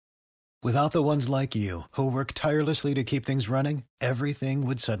Without the ones like you, who work tirelessly to keep things running, everything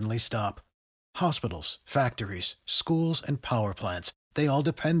would suddenly stop. Hospitals, factories, schools, and power plants, they all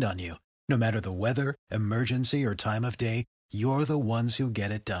depend on you. No matter the weather, emergency, or time of day, you're the ones who get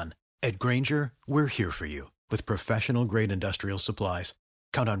it done. At Grainger, we're here for you with professional-grade industrial supplies.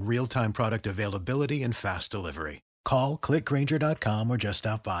 Count on real-time product availability and fast delivery. Call, clickgrainger.com, or just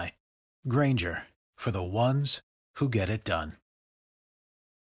stop by. Grainger, for the ones who get it done.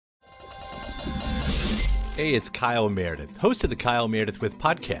 Hey, it's Kyle Meredith, host of the Kyle Meredith With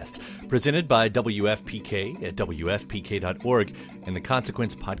podcast, presented by WFPK at WFPK.org and the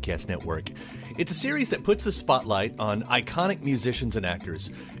Consequence Podcast Network. It's a series that puts the spotlight on iconic musicians and actors,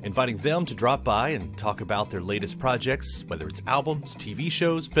 inviting them to drop by and talk about their latest projects, whether it's albums, TV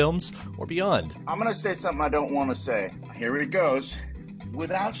shows, films, or beyond. I'm going to say something I don't want to say. Here it goes.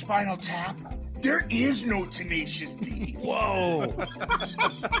 Without Spinal Tap, there is no Tenacious D. Whoa!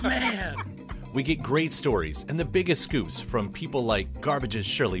 Man! We get great stories and the biggest scoops from people like Garbage's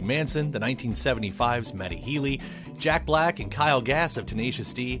Shirley Manson, the 1975's Matty Healy, Jack Black and Kyle Gass of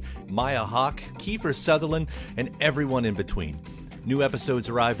Tenacious D, Maya Hawke, Kiefer Sutherland, and everyone in between. New episodes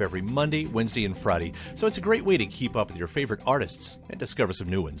arrive every Monday, Wednesday, and Friday, so it's a great way to keep up with your favorite artists and discover some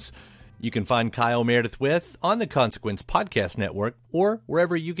new ones. You can find Kyle Meredith With on the Consequence Podcast Network or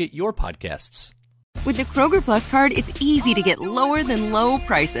wherever you get your podcasts. With the Kroger Plus card, it's easy to get lower than low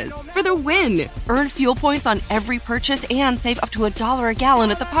prices for the win. Earn fuel points on every purchase and save up to $1 a gallon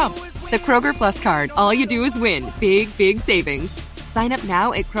at the pump. The Kroger Plus card. All you do is win. Big, big savings. Sign up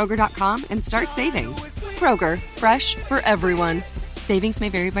now at Kroger.com and start saving. Kroger, fresh for everyone. Savings may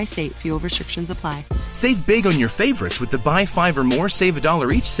vary by state. Fuel restrictions apply. Save big on your favorites with the Buy 5 or More, Save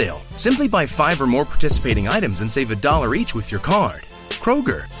 $1 each sale. Simply buy 5 or more participating items and save $1 each with your card.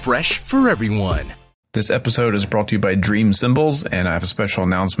 Kroger, fresh for everyone. This episode is brought to you by Dream Cymbals, and I have a special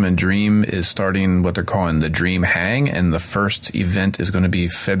announcement. Dream is starting what they're calling the Dream Hang, and the first event is going to be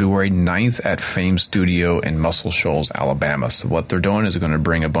February 9th at Fame Studio in Muscle Shoals, Alabama. So what they're doing is they're going to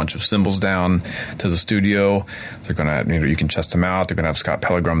bring a bunch of cymbals down to the studio. They're going to, you can test them out. They're going to have Scott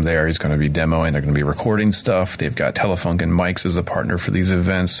Pilgrim there. He's going to be demoing. They're going to be recording stuff. They've got Telefunken Mics as a partner for these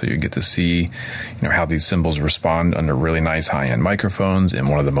events, so you get to see, how these cymbals respond under really nice high-end microphones in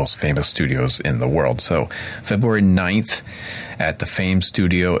one of the most famous studios in the world. So February 9th at the Fame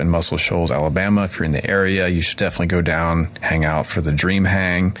Studio in Muscle Shoals, Alabama. If you're in the area, you should definitely go down, hang out for the Dream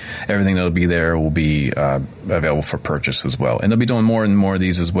Hang. Everything that'll be there will be available for purchase as well. And they'll be doing more and more of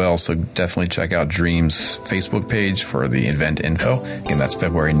these as well, so definitely check out Dream's Facebook page for the event info. Again, that's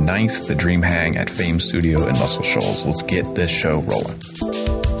February 9th, the Dream Hang at Fame Studio in Muscle Shoals. Let's get this show rolling.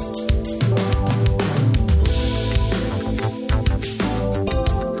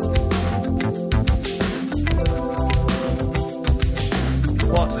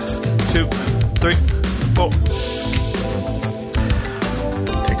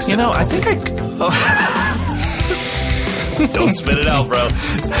 I think Don't spit it out, bro.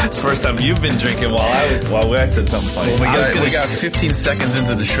 It's the first time you've been drinking while I said something funny. Well, we got 15 seconds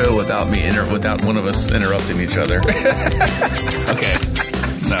into the show without one of us interrupting each other. Okay.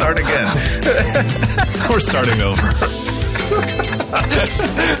 Start again. We're starting over.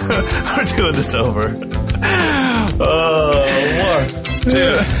 We're doing this over. 1,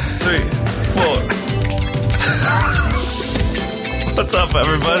 2, 3, 4. What's up,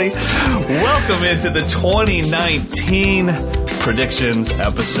 everybody? Welcome into the 2019 predictions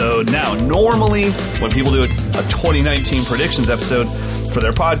episode. Now, normally, when people do a 2019 predictions episode for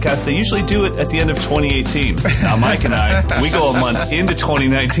their podcast, they usually do it at the end of 2018. Now, Mike and I, we go a month into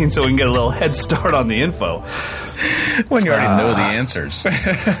 2019 so we can get a little head start on the info. When you already know the answers.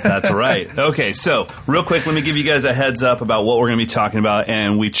 That's right. Okay, so real quick, let me give you guys a heads up about what we're going to be talking about,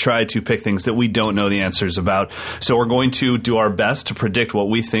 and we try to pick things that we don't know the answers about. So we're going to do our best to predict what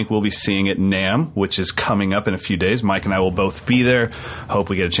we think we'll be seeing at NAMM, which is coming up in a few days. Mike and I will both be there. Hope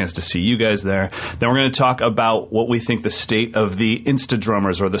we get a chance to see you guys there. Then we're going to talk about what we think the state of the Insta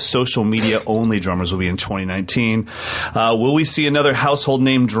drummers or the social media only drummers will be in 2019. Will we see another household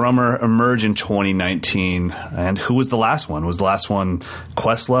name drummer emerge in 2019? And who was the last one? Was the last one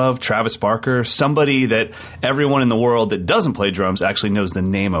Questlove, Travis Barker, somebody that everyone in the world that doesn't play drums actually knows the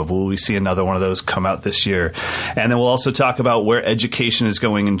name of? Will we see another one of those come out this year? And then we'll also talk about where education is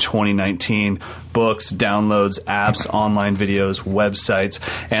going in 2019, books, downloads, apps, online videos, websites.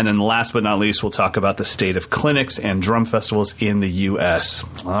 And then last but not least, we'll talk about the state of clinics and drum festivals in the U.S.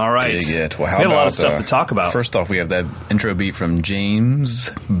 All right. Dig it. Well, how we have about, a lot of stuff to talk about. First off, we have that intro beat from James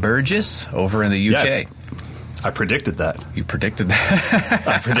Burgess over in the UK. Yeah. I predicted that. You predicted that?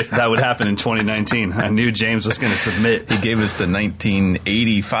 I predicted that would happen in 2019. I knew James was going to submit. He gave us the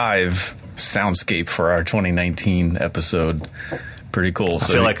 1985 soundscape for our 2019 episode. Pretty cool. I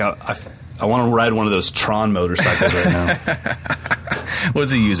feel like I want to ride one of those Tron motorcycles right now. What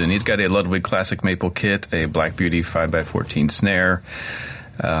is he using? He's got a Ludwig Classic Maple kit, a Black Beauty 5x14 snare.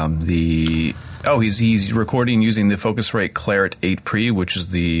 He's recording using the Focusrite Claret 8 Pre, which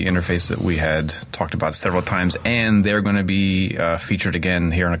is the interface that we had talked about several times, and they're going to be featured again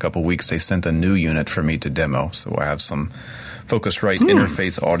here in a couple weeks. They sent a new unit for me to demo, so I have some Focusrite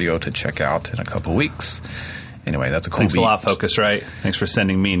interface audio to check out in a couple weeks. Anyway, that's a cool Thanks beat. a lot, Focusrite. Thanks for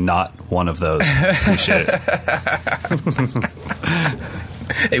sending me not one of those. Appreciate it.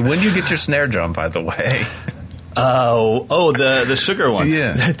 Hey, when do you get your snare drum, by the way? The Sugar one.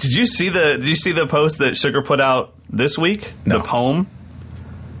 Yeah. Did you see the post that Sugar put out this week? No. The poem?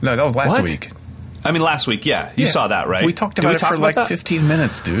 No, that was last What? week. I mean, last week, yeah. You saw that, right? We talked about it for like 15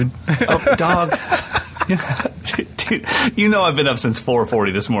 minutes, dude. Oh, dog. Dude, you know I've been up since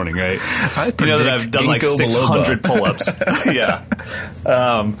 4:40 this morning, right? You know that I've done like 600 pull-ups. Yeah.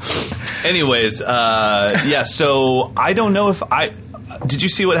 So I don't know if did you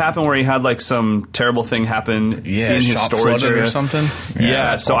see what happened where he had like some terrible thing happen in his storage area or something?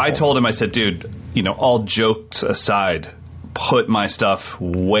 Yeah, so awful. I told him, I said, dude, all jokes aside, put my stuff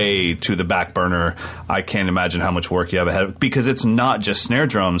way to the back burner. I can't imagine how much work you have ahead, because it's not just snare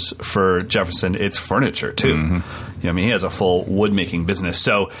drums for Jefferson, it's furniture too. Mm-hmm. He has a full wood making business,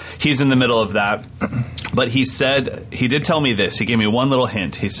 so he's in the middle of that. But he did tell me this. He gave me one little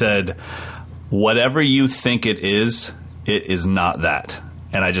hint. He said, whatever you think it is not that.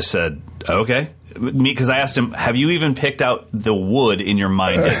 And I just said, okay. Because I asked him, have you even picked out the wood in your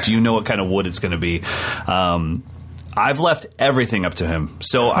mind yet? Do you know what kind of wood it's going to be? I've left everything up to him.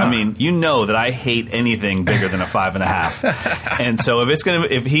 So, I mean, you know that I hate anything bigger than a 5.5. And so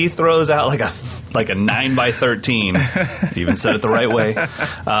if he throws out like a 9x13, even said it the right way,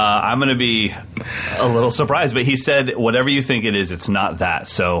 I'm going to be a little surprised. But he said, whatever you think it is, it's not that.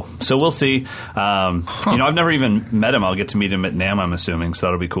 So we'll see. I've never even met him. I'll get to meet him at NAMM, I'm assuming. So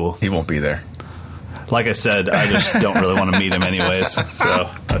that'll be cool. He won't be there. Like I said, I just don't really want to meet him anyways, so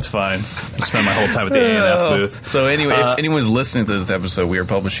that's fine. I'll spend my whole time at the A&F booth. So anyway, if anyone's listening to this episode, we are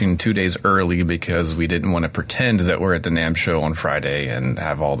publishing 2 days early because we didn't want to pretend that we're at the NAMM show on Friday and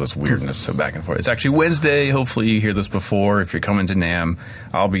have all this weirdness so back and forth. It's actually Wednesday. Hopefully you hear this before. If you're coming to NAMM,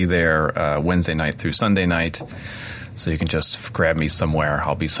 I'll be there Wednesday night through Sunday night. So you can just grab me somewhere.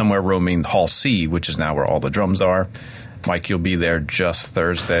 I'll be somewhere roaming Hall C, which is now where all the drums are. Mike, you'll be there just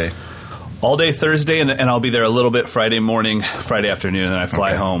Thursday. All day Thursday, and I'll be there a little bit Friday morning, Friday afternoon, and then I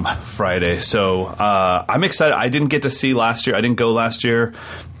fly home Friday. So I'm excited. I didn't get to see last year. I didn't go last year.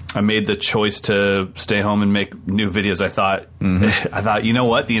 I made the choice to stay home and make new videos. I thought, you know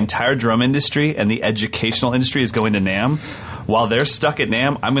what? The entire drum industry and the educational industry is going to NAMM. While they're stuck at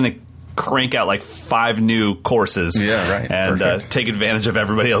NAMM, I'm going to crank out like 5 new courses. Yeah, right. And take advantage of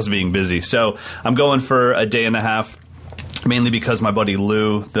everybody else being busy. So I'm going for a day and a half. Mainly because my buddy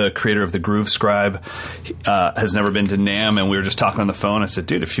Lou, the creator of the Groove Scribe, has never been to NAMM, and we were just talking on the phone. I said,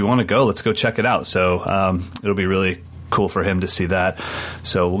 dude, if you want to go, let's go check it out. So it'll be really cool for him to see that.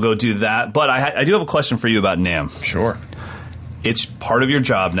 So we'll go do that. But I do have a question for you about NAMM. Sure. It's part of your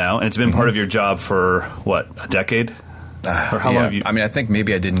job now, and it's been part of your job for, what, a decade? Or how long have you... I mean, I think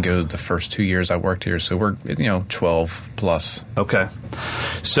maybe I didn't go the first 2 years I worked here, so we're 12 plus. Okay.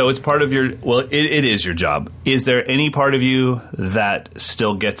 So it's part of your... Well, it is your job. Is there any part of you that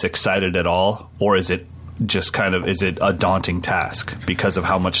still gets excited at all, or is it just is it a daunting task because of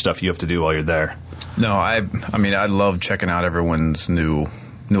how much stuff you have to do while you're there? No, I mean, I love checking out everyone's new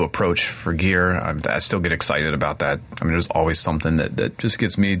approach for gear. I still get excited about that. I mean, there's always something that just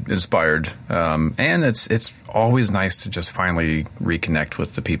gets me inspired. And it's always nice to just finally reconnect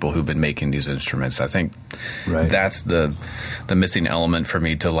with the people who've been making these instruments. I think that's the missing element for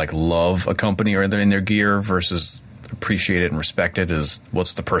me to love a company or in their gear versus appreciate it and respect it is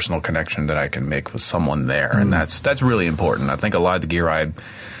what's the personal connection that I can make with someone there. And that's really important. I think a lot of the gear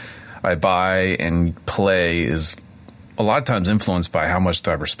I buy and play is a lot of times influenced by how much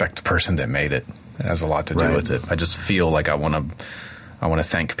do I respect the person that made it. It has a lot to do with it. I just feel like I want to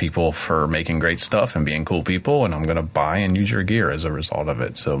thank people for making great stuff and being cool people, and I'm going to buy and use your gear as a result of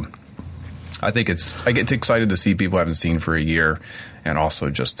it. So I think I get excited to see people I haven't seen for a year, and also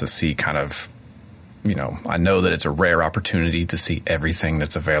just to see kind of, I know that it's a rare opportunity to see everything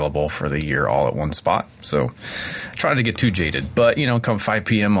that's available for the year all at one spot. So I try not to get too jaded, but come 5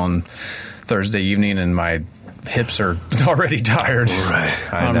 p.m. on Thursday evening and my hips are already tired.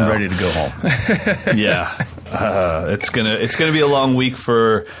 Right. I'm ready to go home. Yeah. It's gonna be a long week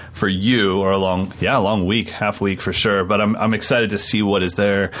for you, or a long week, half week for sure. But I'm excited to see what is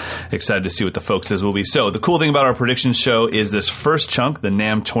there. Excited to see what the focus will be. So the cool thing about our predictions show is this first chunk, the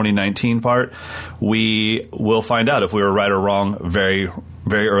NAMM 2019 part. We will find out if we were right or wrong very,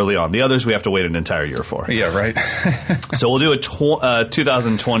 very early on. The others we have to wait an entire year for. Yeah, right. So we'll do a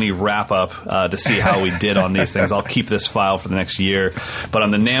 2020 wrap up to see how we did on these things. I'll keep this file for the next year. But on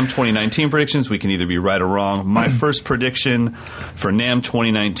the NAMM 2019 predictions, we can either be right or wrong. My first prediction for NAMM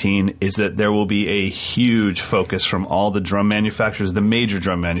 2019 is that there will be a huge focus from all the drum manufacturers, the major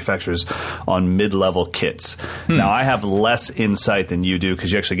drum manufacturers, on mid-level kits. Now, I have less insight than you do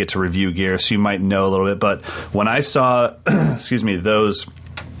because you actually get to review gear, so you might know a little bit. But when I saw, those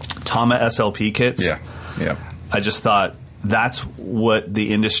Tama SLP kits, yeah, I just thought that's what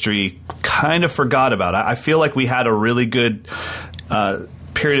the industry kind of forgot about. I feel like we had a really good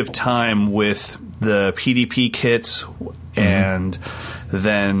period of time with the PDP kits and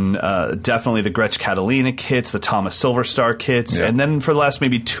then definitely the Gretsch Catalina kits, the Thomas Silver Star kits. Yeah. And then for the last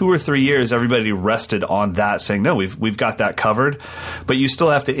maybe 2 or 3 years, everybody rested on that, saying, no, we've got that covered. But you still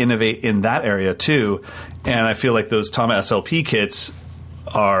have to innovate in that area too. And I feel like those Tama SLP kits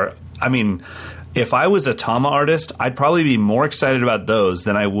are, I mean, if I was a Tama artist, I'd probably be more excited about those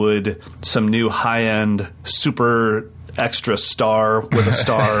than I would some new high-end super extra star with a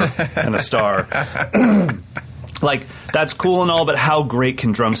star and a star. Like, that's cool and all, but how great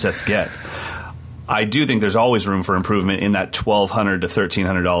can drum sets get? I do think there's always room for improvement in that $1,200 to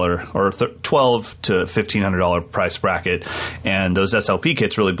 $1,300 or $1,200 to $1,500 price bracket. And those SLP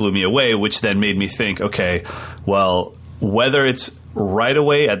kits really blew me away, which then made me think, okay, well, whether it's right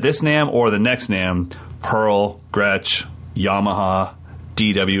away at this NAMM or the next NAMM, Pearl, Gretsch, Yamaha,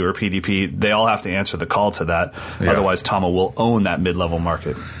 DW, or PDP, they all have to answer the call to that. Yeah. Otherwise, Tama will own that mid-level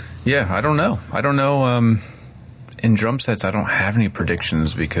market. Yeah, I don't know. In drum sets, I don't have any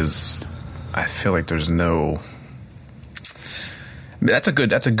predictions because I feel like there's no. That's a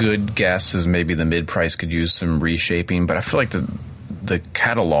good guess. Is maybe the mid price could use some reshaping, but I feel like the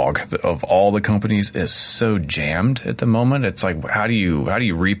catalog of all the companies is so jammed at the moment. It's like how do you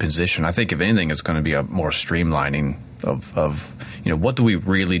reposition? I think if anything, it's going to be a more streamlining of what do we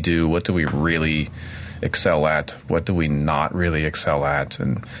really do? What do we really excel at? What do we not really excel at?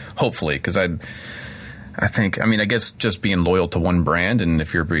 And hopefully, because I think, I guess just being loyal to one brand, and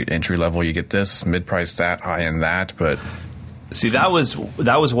if you're entry level, you get this, mid price that, high end that. But see, that was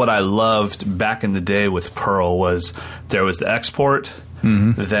what I loved back in the day with Pearl. Was there was the export,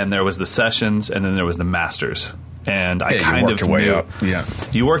 then there was the sessions, and then there was the masters. And I kind of knew.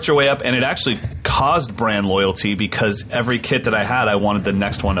 You worked your way up, and it actually caused brand loyalty because every kit that I had, I wanted the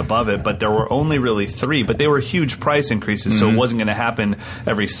next one above it. But there were only really 3, but they were huge price increases, so it wasn't going to happen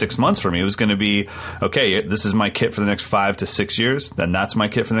every 6 months for me. It was going to be, okay, this is my kit for the next 5 to 6 years, then that's my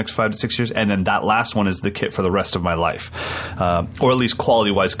kit for the next 5 to 6 years, and then that last one is the kit for the rest of my life. Or at least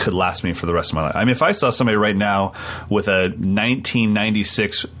quality-wise could last me for the rest of my life. I mean, if I saw somebody right now with a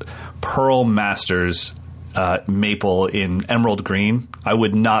 1996 Pearl Masters maple in emerald green, I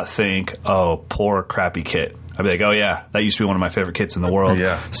would not think, oh, poor crappy kit. I'd be like, oh yeah, that used to be one of my favorite kits in the world.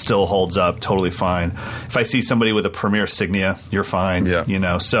 Yeah. Still holds up, totally fine. If I see somebody with a Premier Signia, you're fine.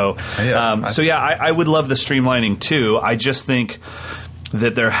 Yeah. So I would love the streamlining too. I just think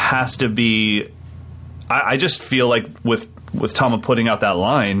that there has to be. I just feel like with Tama putting out that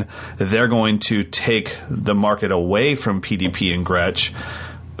line, they're going to take the market away from PDP and Gretsch,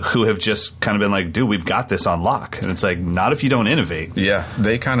 who have just kind of been like, dude, we've got this on lock. And it's like, not if you don't innovate. Yeah,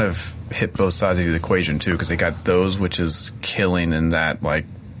 they kind of hit both sides of the equation, too, because they got those, which is killing in that, like,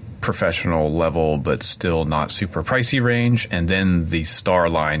 professional level, but still not super pricey range. And then the Star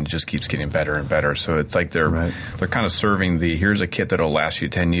line just keeps getting better and better. So it's like they're kind of serving here's a kit that'll last you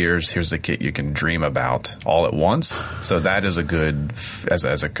 10 years. Here's the kit you can dream about all at once. So that is a good, as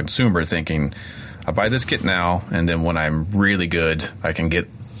a consumer, thinking, I buy this kit now, and then when I'm really good, I can get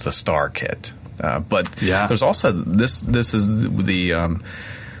the Star kit. But there's also this is the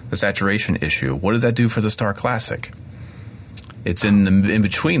saturation issue. What does that do for the Star Classic? It's in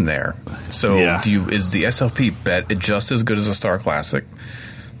between there. So is the SLP bet just as good as a Star Classic?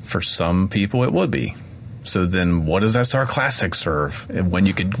 For some people, it would be. So then what does that Star Classic serve when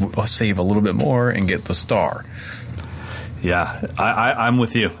you could save a little bit more and get the Star? Yeah, I'm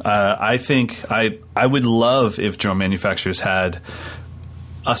with you. I think I would love if drum manufacturers had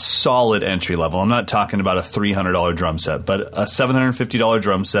a solid entry level. I'm not talking about a $300 drum set, but a $750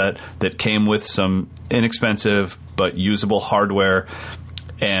 drum set that came with some inexpensive but usable hardware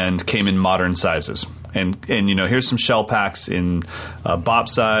and came in modern sizes. And here's some shell packs in bop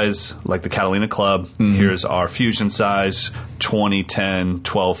size, like the Catalina Club. Mm-hmm. Here's our Fusion size, 20, 10,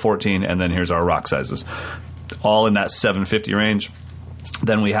 12, 14, and then here's our rock sizes. All in that $750 range.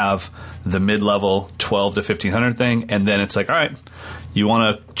 Then we have the mid-level 12 to 1500 thing, and then it's like, all right, you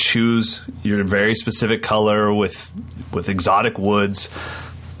want to choose your very specific color with exotic woods.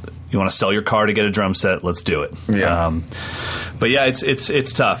 You want to sell your car to get a drum set? Let's do it. Yeah. But yeah,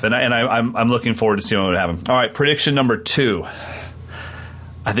 it's tough, and I'm looking forward to seeing what would happen. All right, prediction number 2.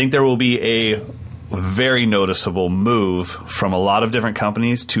 I think there will be a very noticeable move from a lot of different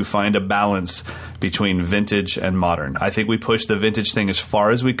companies to find a balance between vintage and modern. I think we pushed the vintage thing as far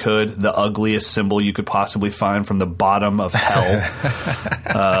as we could, the ugliest symbol you could possibly find from the bottom of hell.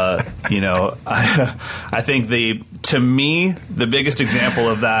 I think to me, the biggest example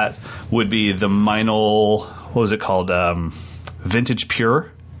of that would be the Meinl, what was it called? Vintage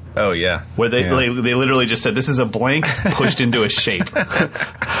Pure. Oh, yeah. Where they literally just said, this is a blank pushed into a shape.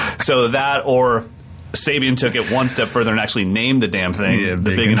 So that, or Sabian took it one step further and actually named the damn thing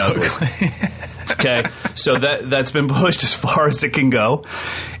the Big and Ugly. Okay, so that's been pushed as far as it can go.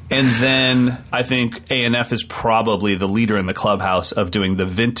 And then I think A&F is probably the leader in the clubhouse of doing the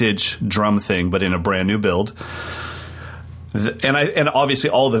vintage drum thing, but in a brand new build. And obviously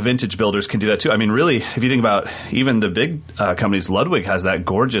all the vintage builders can do that too. I mean, really, if you think about even the big companies, Ludwig has that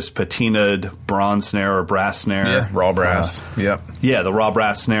gorgeous patinaed bronze snare or brass snare. Yeah, raw brass. Yep. Yeah, the raw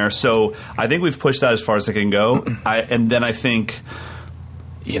brass snare. So I think we've pushed that as far as it can go. And then I think,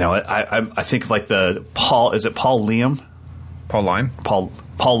 I think of like the Paul, is it Paul Liam? Paul Lime?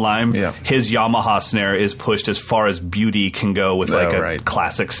 Paul Lime, yeah. His Yamaha snare is pushed as far as beauty can go with a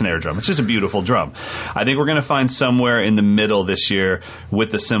classic snare drum. It's just a beautiful drum. I think we're going to find somewhere in the middle this year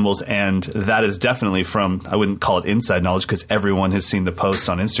with the cymbals, and that is definitely from, I wouldn't call it inside knowledge because everyone has seen the posts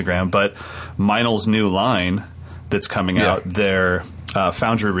on Instagram, but Meinl's new line that's coming out, their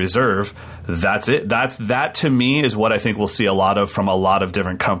Foundry Reserve, that's it. That to me is what I think we'll see a lot of from a lot of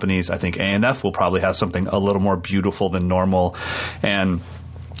different companies. I think A&F will probably have something a little more beautiful than normal, and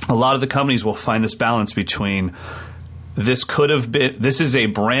a lot of the companies will find this balance between this is a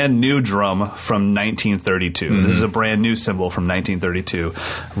brand new drum from 1932. Mm-hmm. This is a brand new cymbal from 1932,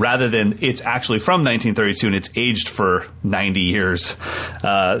 rather than it's actually from 1932 and it's aged for 90 years.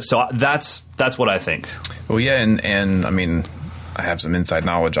 So that's what I think. Well, yeah, and I mean, I have some inside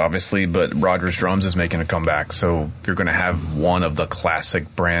knowledge, obviously, but Rogers Drums is making a comeback. So you're going to have one of the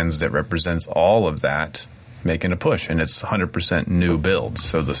classic brands that represents all of that making a push, and it's 100% new builds.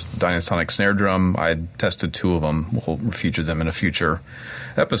 So the Dynasonic snare drum, I tested 2 of them. We'll feature them in a future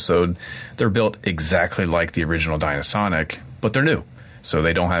episode. They're built exactly like the original Dynasonic, but they're new. So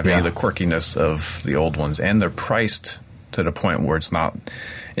they don't have any of the quirkiness of the old ones, and they're priced to the point where it's not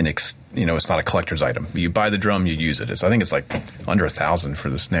it's not a collector's item. You buy the drum, you use it. I think it's like under $1,000 for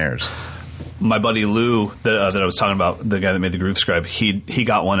the snares. My buddy Lou that I was talking about, the guy that made the Groove Scribe, he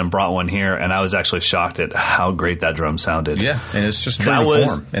got one and brought one here, and I was actually shocked at how great that drum sounded. Yeah, and it's just true to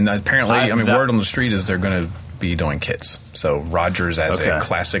form. And apparently, word on the street is they're going to be doing kits. So Rogers as a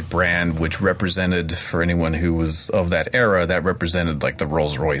classic brand, which represented, for anyone who was of that era, that represented like the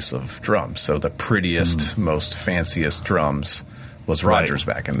Rolls Royce of drums. So the prettiest, most fanciest drums was Rogers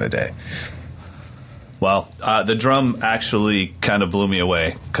back in the day. Well, the drum actually kind of blew me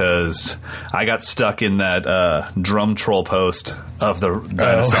away because I got stuck in that drum troll post of the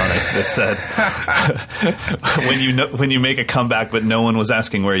Dynasonic that said, when you make a comeback, but no one was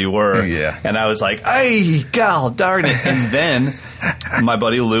asking where you were. Yeah. And I was like, hey, god darn it. And then my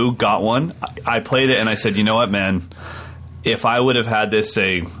buddy Lou got one. I played it and I said, you know what, man, if I would have had this,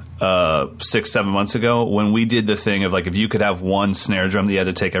 say, 6-7 months ago, when we did the thing of like, if you could have one snare drum that you had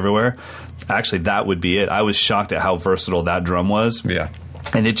to take everywhere, actually that would be it. I was shocked at how versatile that drum was. Yeah.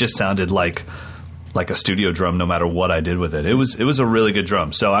 And it just sounded like a studio drum no matter what I did with it. It was a really good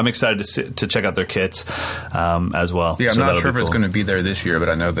drum. So I'm excited to check out their kits as well. Yeah, I'm not sure if it's going to be there this year, but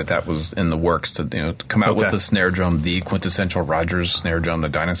I know that was in the works to come out with the snare drum, the quintessential Rogers snare drum, the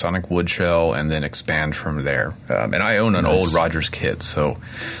Dynasonic wood shell, and then expand from there. And I own an old Rogers kit, so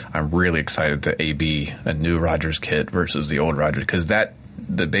I'm really excited to AB a new Rogers kit versus the old Rogers, because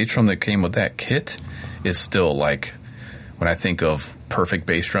the bass drum that came with that kit is still like, when I think of perfect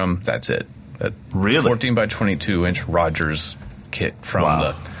bass drum, that's it. That 14 by 22 inch Rogers kit from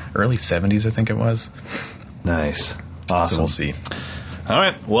the early 70s, I think it was. Nice. Awesome. So we'll see. All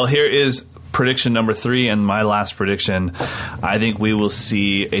right. Well, here is prediction number 3 and my last prediction. I think we will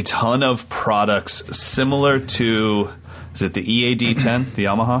see a ton of products similar to, is it the EAD-10, the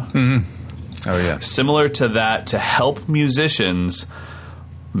Yamaha? Mm-hmm. Oh, yeah. Similar to that, to help musicians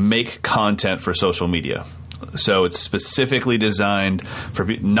make content for social media. So it's specifically designed for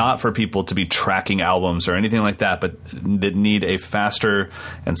not for people to be tracking albums or anything like that, but that need a faster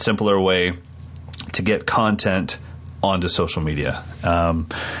and simpler way to get content onto social media.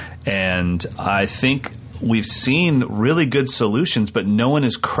 And I think we've seen really good solutions, but no one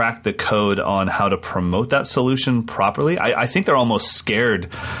has cracked the code on how to promote that solution properly. I think they're almost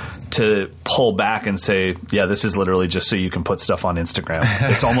scared to pull back and say, yeah, this is literally just so you can put stuff on Instagram.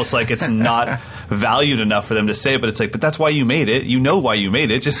 It's almost like it's not valued enough for them to say it, but it's like, but that's why you made it. You know why you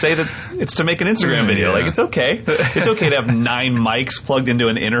made it. Just say that it's to make an Instagram video. Like, it's okay. It's okay to have 9 mics plugged into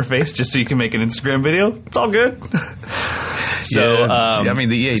an interface just so you can make an Instagram video. It's all good. So, I mean,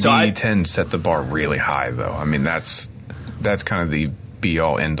 the EAD 10 set the bar really high, though. I mean, that's kind of the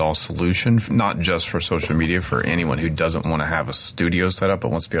be-all, end-all solution, not just for social media, for anyone who doesn't want to have a studio set up but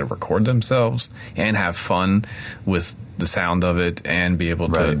wants to be able to record themselves and have fun with the sound of it and be able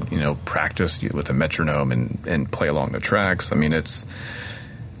to, practice with a metronome and play along the tracks. I mean, it's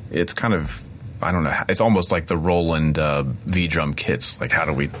kind of, I don't know, it's almost like the Roland V-drum kits. Like, how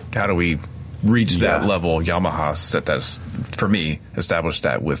do we reach that level? Yamaha set that, for me, established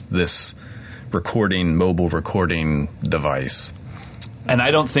that with this mobile recording device. And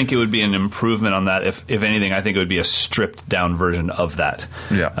I don't think it would be an improvement on that. If anything, I think it would be a stripped down version of that.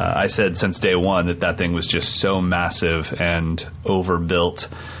 Yeah. I said since day one that thing was just so massive and overbuilt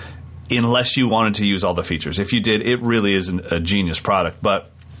unless you wanted to use all the features. If you did, it really is a genius product. But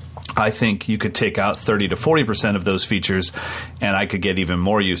I think you could take out 30 to 40% of those features and I could get even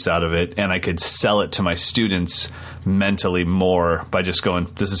more use out of it, and I could sell it to my students mentally more by just going,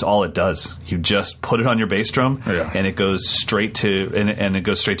 this is all it does. You just put it on your bass drum and it goes straight to and it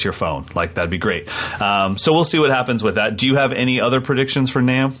goes straight to your phone. Like, that'd be great. So we'll see what happens with that. Do you have any other predictions for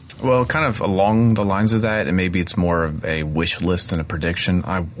NAMM? Well, kind of along the lines of that, and maybe it's more of a wish list than a prediction.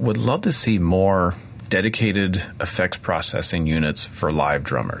 I would love to see more dedicated effects processing units for live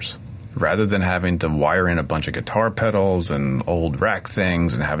drummers, rather than having to wire in a bunch of guitar pedals and old rack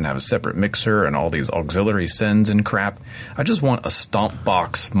things and having to have a separate mixer and all these auxiliary sends and crap. I just want a stomp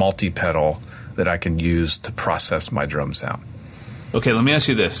box multi-pedal that I can use to process my drum sound. Okay, let me ask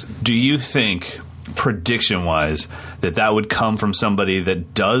you this. Do you think, prediction-wise, that would come from somebody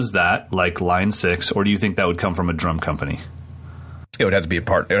that does that, like Line 6, or do you think that would come from a drum company? It would have to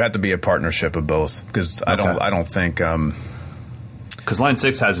be a partnership of both, because I don't think because Line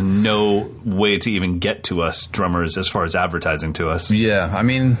 6 has no way to even get to us drummers as far as advertising to us. Yeah, I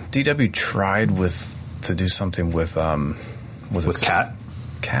mean, DW tried to do something with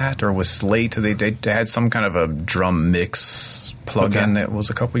Cat or with Slate. They had some kind of a drum mix plugin that was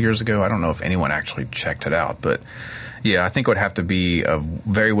a couple years ago. I don't know if anyone actually checked it out, but yeah, I think it would have to be a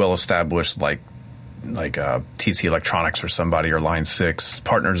very well established like TC Electronics or somebody, or Line 6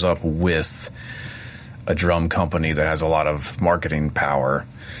 partners up with a drum company that has a lot of marketing power,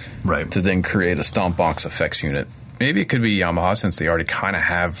 right, to then create a stomp box effects unit. Maybe it could be Yamaha, since they already kind of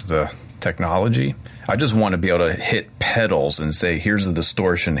have the technology. I just want to be able to hit pedals and say, here's the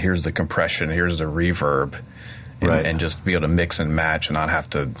distortion, here's the compression, here's the reverb, and just be able to mix and match and not have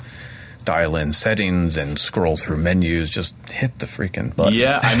to dial in settings and scroll through menus. Just hit the freaking button.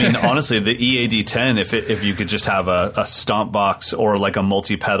 Yeah, I mean, honestly, the EAD 10, if you could just have a stomp box or like a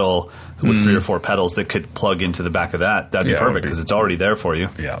multi-pedal with 3 or 4 pedals that could plug into the back of that'd be perfect, because it's already there for you.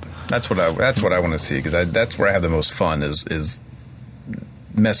 Yeah, that's what I want to see, because that's where I have the most fun is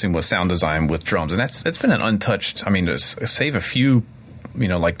messing with sound design with drums, and that's been an untouched. I mean, to save a few,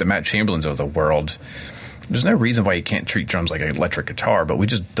 like the Matt Chamberlains of the world. There's no reason why you can't treat drums like an electric guitar, but we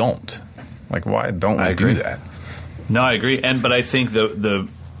just don't. Like, why don't we do that? No, I agree. But I think the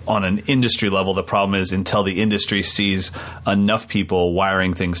on an industry level, the problem is until the industry sees enough people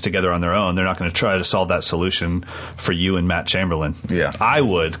wiring things together on their own, they're not going to try to solve that solution for you and Matt Chamberlain. Yeah, I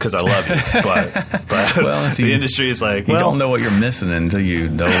would, because I love you, but well, the industry is like, you don't know what you're missing until you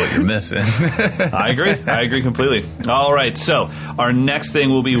know what you're missing. I agree completely. All right, so our next thing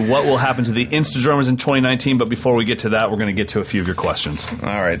will be what will happen to the Insta drummers in 2019. But before we get to that, we're going to get to a few of your questions.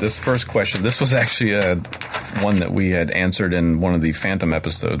 All right, this first question. This was actually one that we had answered in one of the Phantom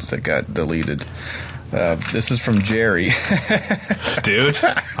episodes that got deleted. This is from Jerry. Dude,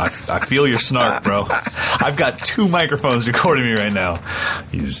 I feel your snark, bro. I've got 2 microphones recording me right now.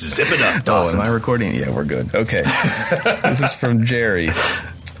 You zip it up, Dawson. Am I recording? Yeah, we're good. Okay. This is from Jerry.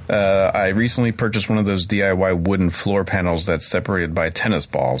 I recently purchased one of those DIY wooden floor panels that's separated by tennis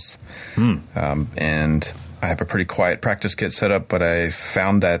balls. And I have a pretty quiet practice kit set up, but I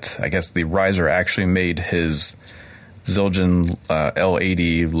found that, I guess, the riser actually made his Zildjian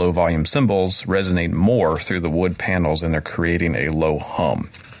L80 low-volume cymbals resonate more through the wood panels, and they're creating a low hum.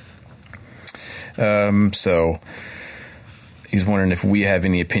 So he's wondering if we have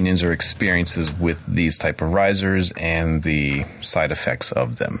any opinions or experiences with these type of risers and the side effects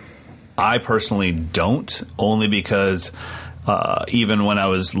of them. I personally don't, only because even when I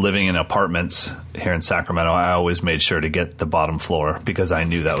was living in apartments here in Sacramento, I always made sure to get the bottom floor because I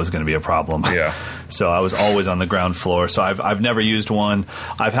knew that was going to be a problem. Yeah. So I was always on the ground floor. So I've never used one.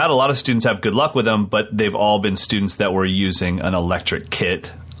 I've had a lot of students have good luck with them, but they've all been students that were using an electric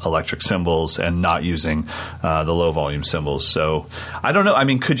kit, electric cymbals, and not using the low volume cymbals. So I don't know. I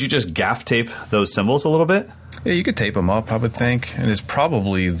mean, could you just gaff tape those cymbals a little bit? Yeah, you could tape them up, I would think. And it's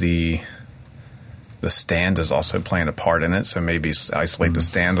probably the stand is also playing a part in it. So maybe isolate the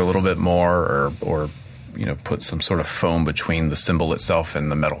stand a little bit more, or put some sort of foam between the cymbal itself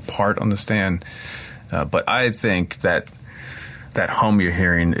and the metal part on the stand. But I think that hum you're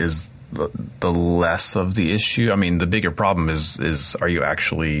hearing is the less of the issue. I mean, the bigger problem is are you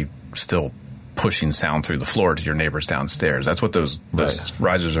actually still pushing sound through the floor to your neighbors downstairs? That's what those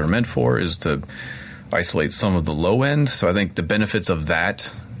risers are meant for, is to isolate some of the low end. So I think the benefits of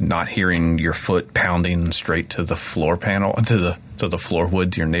that, not hearing your foot pounding straight to the floor panel, to the floor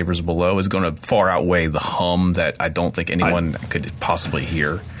wood to your neighbors below, is going to far outweigh the hum that I don't think anyone could possibly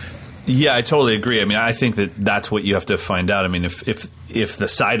hear. Yeah, I totally agree. I mean, I think that's what you have to find out. I mean, if the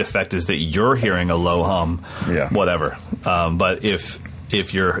side effect is that you're hearing a low hum, whatever. But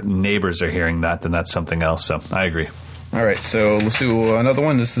if your neighbors are hearing that, then that's something else. So I agree. All right, so let's do another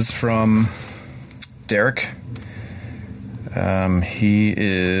one. This is from Derek. He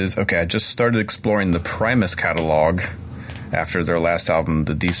is, I just started exploring the Primus catalog after their last album,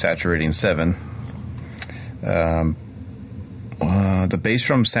 The Desaturating 7. The bass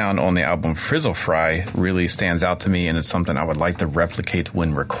drum sound on the album Frizzle Fry really stands out to me, and it's something I would like to replicate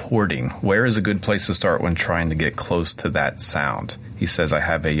when recording. Where is a good place to start when trying to get close to that sound? He says, I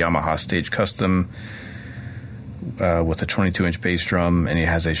have a Yamaha Stage Custom with a 22-inch bass drum, and he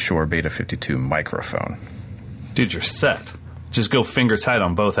has a Shure Beta 52 microphone. Dude, you're set. Just go finger tight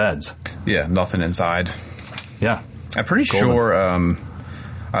on both heads. Yeah, nothing inside. Yeah. I'm pretty sure...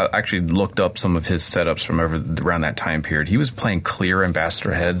 I actually looked up some of his setups from around that time period. He was playing clear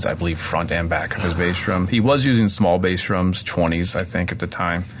ambassador heads, I believe, front and back of his bass drum. He was using small bass drums, 20s, I think, at the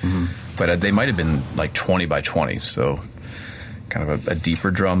time. Mm-hmm. But they might have been like 20 by 20, so kind of a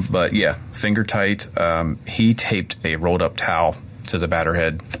deeper drum. But yeah, finger tight. He taped a rolled up towel to the batter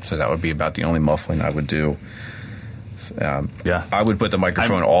head, so that would be about the only muffling I would do. I would put the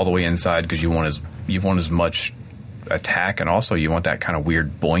microphone all the way inside because you want as much attack, and also you want that kind of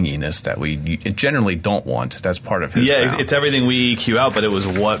weird boinginess that we generally don't want. That's part of his sound. It's everything we EQ out, but it was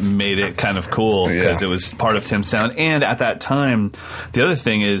what made it kind of cool because it was part of Tim's sound. And at that time, the other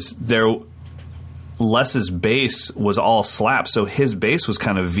thing is Les's bass was all slap, so his bass was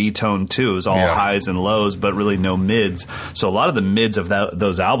kind of V-toned too. It was all highs and lows, but really no mids. So a lot of the mids of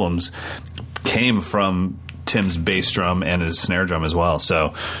those albums came from Tim's bass drum and his snare drum as well.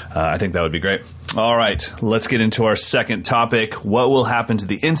 So I think that would be great. All right, let's get into our second topic. What will happen to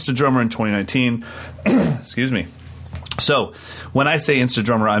the Insta-Drummer in 2019? Excuse me. So when I say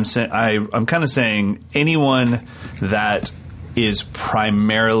Insta-Drummer, I'm kind of saying anyone that is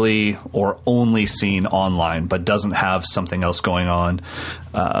primarily or only seen online but doesn't have something else going on,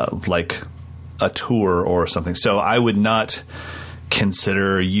 like a tour or something. So I would not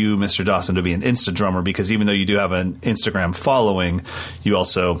consider you, Mr. Dawson, to be an Insta-Drummer, because even though you do have an Instagram following, you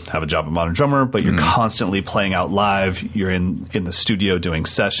also have a job at Modern Drummer, but you're constantly playing out live. You're in the studio doing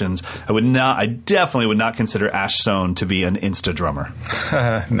sessions. I definitely would not consider Ash Sohn to be an Insta-Drummer.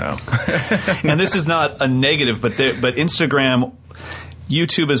 No. And this is not a negative, but Instagram,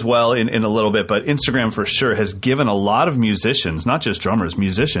 YouTube as well in a little bit, but Instagram for sure has given a lot of musicians, not just drummers,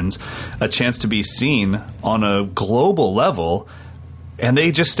 musicians, a chance to be seen on a global level. And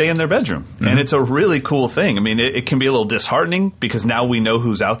they just stay in their bedroom. Mm-hmm. And it's a really cool thing. I mean, it can be a little disheartening because now we know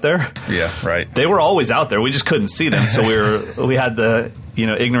who's out there. Yeah, right. They were always out there. We just couldn't see them. So we had the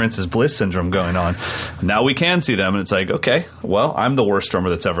ignorance is bliss syndrome going on. Now we can see them. And it's like, okay, well, I'm the worst drummer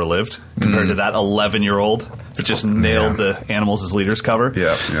that's ever lived compared to that 11-year-old that just nailed the Animals as Leaders cover.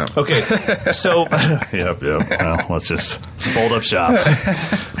 Yeah, yeah. Okay, so, well, let's fold up shop.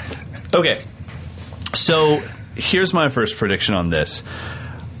 Okay, so here's my first prediction on this.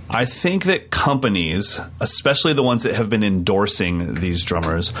 I think that companies, especially the ones that have been endorsing these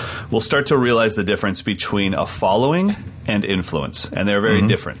drummers, will start to realize the difference between a following and influence. And they're very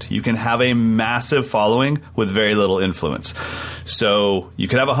different. You can have a massive following with very little influence. So you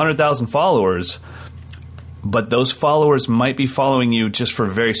could have 100,000 followers, but those followers might be following you just for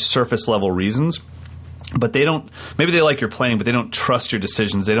very surface level reasons. But maybe they like your playing, but they don't trust your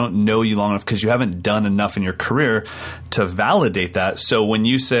decisions. They don't know you long enough because you haven't done enough in your career to validate that. So when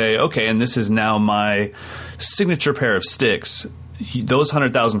you say, okay, and this is now my signature pair of sticks, those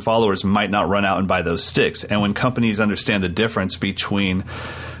 100,000 followers might not run out and buy those sticks. And when companies understand the difference between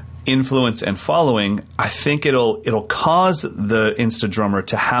influence and following, I think it'll cause the Insta drummer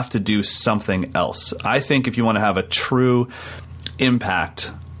to have to do something else. I think if you want to have a true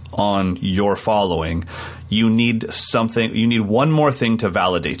impact on your following, you need one more thing to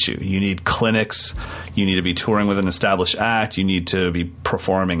validate you. You need clinics, you need to be touring with an established act, you need to be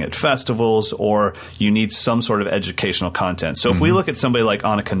performing at festivals, or you need some sort of educational content. So if we look at somebody like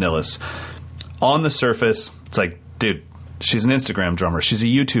Annika Nilles, on the surface, it's like, dude, she's an Instagram drummer. She's a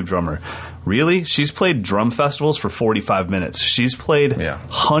YouTube drummer. Really? She's played drum festivals for 45 minutes. She's played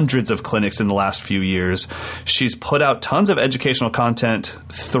hundreds of clinics in the last few years. She's put out tons of educational content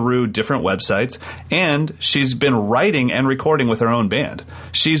through different websites, and she's been writing and recording with her own band.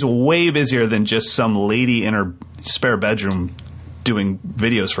 She's way busier than just some lady in her spare bedroom doing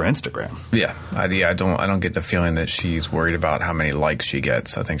videos for Instagram. Yeah, I don't get the feeling that she's worried about how many likes she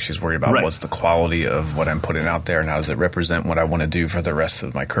gets. I think she's worried about what's the quality of what I'm putting out there, and how does it represent what I want to do for the rest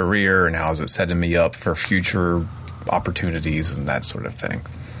of my career, and how is it setting me up for future opportunities and that sort of thing.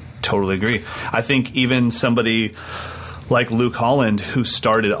 Totally agree. I think even somebody like Luke Holland, who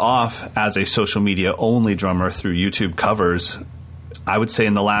started off as a social media only drummer through YouTube covers, I would say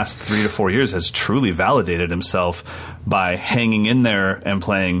in the last 3 to 4 years has truly validated himself by hanging in there and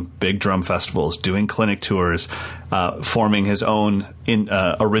playing big drum festivals, doing clinic tours, forming his own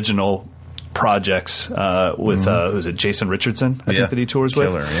original projects with who's it, Jason Richardson, I think that he tours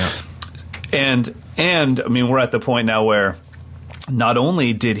with. Yeah. And I mean, we're at the point now where not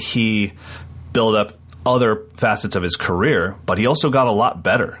only did he build up other facets of his career, but he also got a lot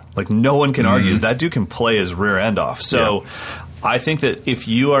better. Like, no one can argue that dude can play his rear end off. So I think that if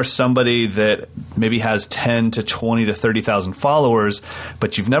you are somebody that maybe has 10 to 20 to 30,000 followers,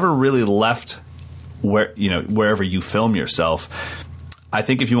 but you've never really left wherever you film yourself, I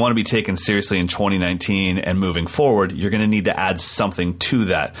think if you want to be taken seriously in 2019 and moving forward, you're going to need to add something to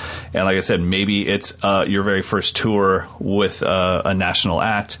that. And like I said, maybe it's your very first tour with a national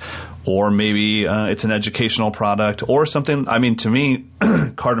act, or maybe it's an educational product or something. I mean, to me,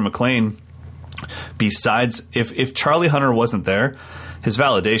 Carter McLean, besides, if Charlie Hunter wasn't there, his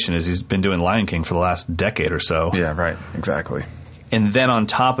validation is he's been doing Lion King for the last decade or so. Yeah, right. Exactly. And then on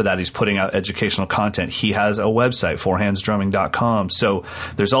top of that, he's putting out educational content. He has a website, fourhandsdrumming.com. So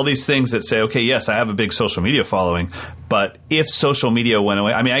there's all these things that say, okay, yes, I have a big social media following, but if social media went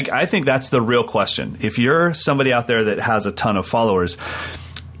away, I mean, I think that's the real question. If you're somebody out there that has a ton of followers,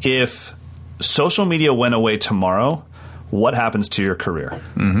 if social media went away tomorrow, what happens to your career?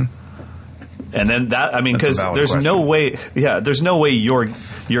 Mm-hmm. And then that, I mean, because there's no way your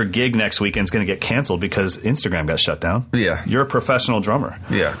gig next weekend is going to get canceled because Instagram got shut down. Yeah. You're a professional drummer.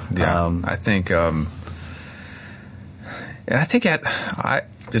 Yeah. I think, and I think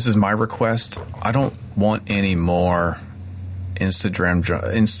this is my request. I don't want any more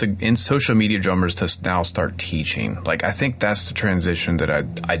social media drummers to now start teaching. Like, I think that's the transition that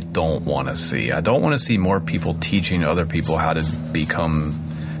I don't want to see. I don't want to see more people teaching other people how to become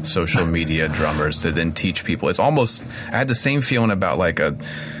social media drummers to then teach people. It's almost, I had the same feeling about like a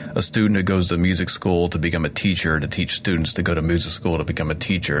student who goes to music school to become a teacher, to teach students to go to music school to become a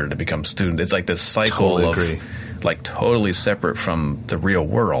teacher, to become student. It's like this cycle like totally separate from the real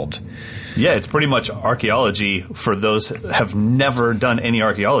world. Yeah, it's pretty much archaeology for those who have never done any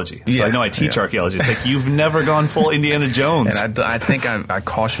archaeology. Yeah, I know I teach archaeology. It's like you've never gone full Indiana Jones. And I think I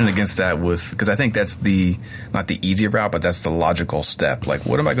caution against that because I think that's not the easy route, but that's the logical step. Like,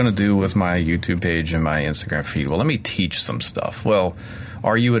 what am I going to do with my YouTube page and my Instagram feed? Well, let me teach some stuff. Well,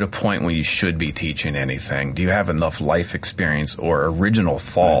 are you at a point when you should be teaching anything? Do you have enough life experience or original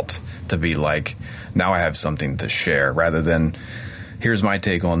thought to be like, now I have something to share, rather than here's my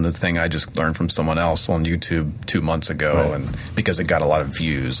take on the thing I just learned from someone else on YouTube 2 months ago, and because it got a lot of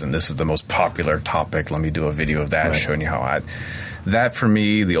views, and this is the most popular topic, let me do a video of that showing you how that for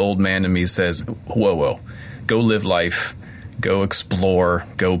me, the old man in me says, whoa, go live life, go explore,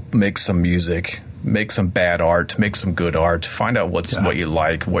 go make some music, make some bad art, make some good art, find out what you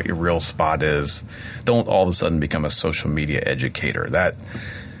like, what your real spot is. Don't all of a sudden become a social media educator.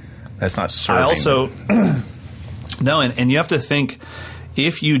 That's not serving. I also no, and you have to think,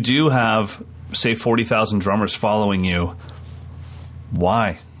 if you do have, say, 40,000 drummers following you,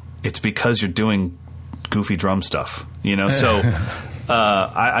 why? It's because you're doing goofy drum stuff, So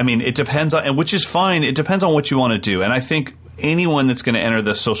I mean, it depends on, and which is fine. It depends on what you want to do. And I think anyone that's going to enter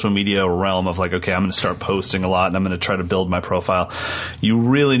the social media realm of like, okay, I'm going to start posting a lot and I'm going to try to build my profile, you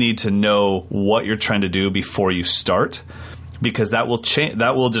really need to know what you're trying to do before you start, because that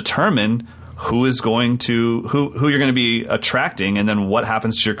will determine who is going to who you're going to be attracting, and then what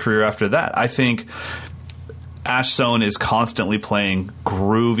happens to your career after that. I think Ash Sohn is constantly playing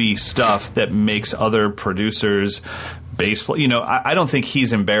groovy stuff that makes other producers I don't think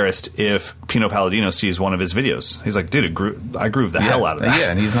he's embarrassed if Pino Palladino sees one of his videos. He's like, dude, I groove the hell out of that. Yeah,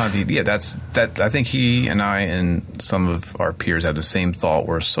 and he's not. Yeah, I think he and I and some of our peers have the same thought,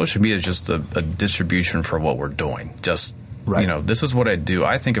 where social media is just a distribution for what we're doing. Just right. This is what I do.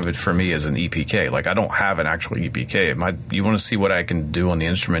 I think of it for me as an EPK. Like, I don't have an actual EPK. You want to see what I can do on the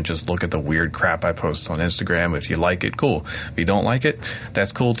instrument, just look at the weird crap I post on Instagram. If you like it, cool. If you don't like it,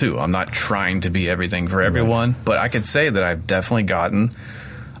 that's cool too. I'm not trying to be everything for everyone, but I could say that I've definitely gotten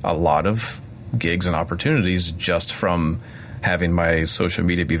a lot of gigs and opportunities just from having my social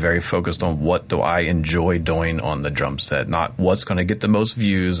media be very focused on what do I enjoy doing on the drum set, not what's going to get the most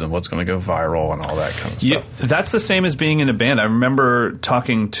views and what's going to go viral and all that kind of stuff. Yeah, that's the same as being in a band. I remember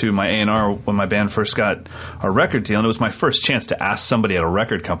talking to my A&R when my band first got a record deal, and it was my first chance to ask somebody at a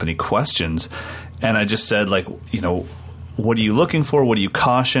record company questions. And I just said, like, what are you looking for? What do you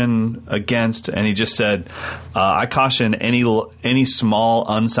caution against? And he just said, I caution any small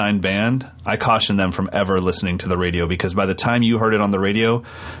unsigned band, I caution them from ever listening to the radio, because by the time you heard it on the radio,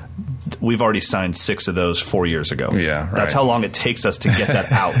 we've already signed 6 of those 4 years ago. Yeah, right. That's how long it takes us to get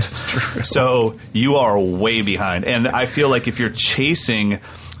that out. So you are way behind. And I feel like if you're chasing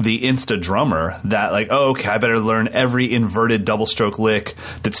the Insta drummer, that like, oh, okay, I better learn every inverted double stroke lick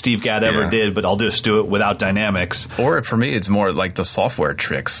that Steve Gadd ever did, but I'll just do it without dynamics. Or for me, it's more like the software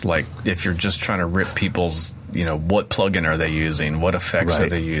tricks. Like, if you're just trying to rip people's, what plugin are they using, what effects are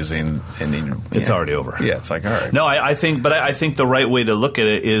they using, and then, it's already over. Yeah, it's like, all right. No, I think the right way to look at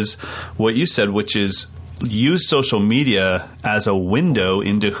it is what you said, which is use social media as a window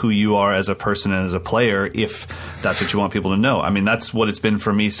into who you are as a person and as a player, if that's what you want people to know. I mean, that's what it's been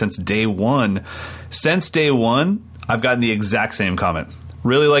for me since day one. Since day one, I've gotten the exact same comment.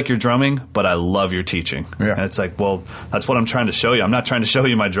 Really like your drumming, but I love your teaching. Yeah. And it's like, well, that's what I'm trying to show you. I'm not trying to show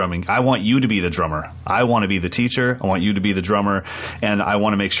you my drumming. I want you to be the drummer. I want to be the teacher. I want you to be the drummer. And I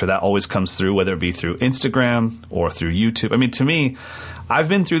want to make sure that always comes through, whether it be through Instagram or through YouTube. I mean, to me, I've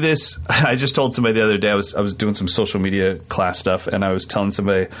been through this. I just told somebody the other day, I was doing some social media class stuff, and I was telling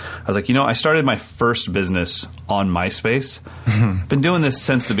somebody, I was like, I started my first business on MySpace. Been doing this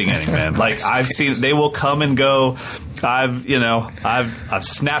since the beginning, man. Like, I've seen, they will come and go. I've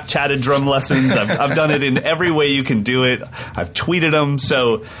Snapchatted drum lessons. I've done it in every way you can do it. I've tweeted them.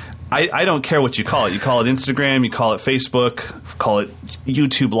 So I don't care what you call it. You call it Instagram, you call it Facebook, call it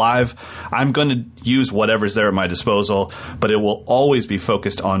YouTube Live. I'm going to use whatever's there at my disposal, but it will always be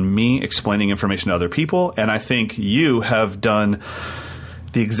focused on me explaining information to other people. And I think you have done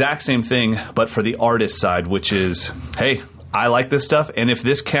the exact same thing, but for the artist side, which is, hey, I like this stuff, and if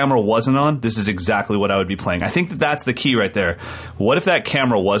this camera wasn't on, this is exactly what I would be playing. I think that's the key right there. What if that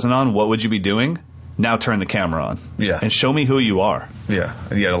camera wasn't on? What would you be doing? Now turn the camera on. Yeah. And show me who you are. Yeah.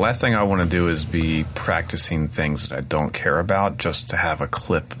 Yeah, the last thing I want to do is be practicing things that I don't care about just to have a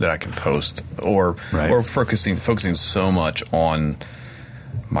clip that I can post, or focusing so much on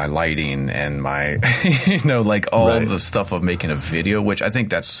my lighting and my, all the stuff of making a video, which I think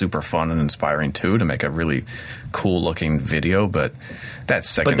that's super fun and inspiring too, to make a really cool looking video, but that's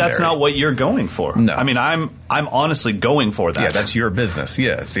secondary. But that's not what you're going for. No. I mean, I'm honestly going for that. Yeah, that's your business.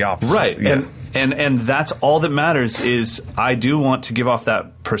 Yeah, it's the opposite. Right. Yeah. And that's all that matters. Is I do want to give off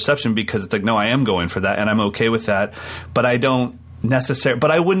that perception, because it's like, no, I am going for that and I'm okay with that, but I don't necessary,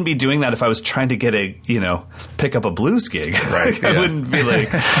 but I wouldn't be doing that if I was trying to get pick up a blues gig. Right. I wouldn't be like,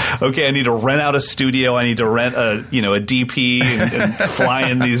 okay, I need to rent out a studio, I need to rent a DP and fly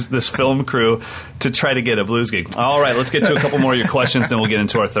in this film crew to try to get a blues gig. All right, let's get to a couple more of your questions, then we'll get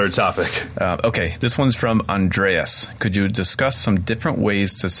into our third topic. Okay, this one's from Andreas. Could you discuss some different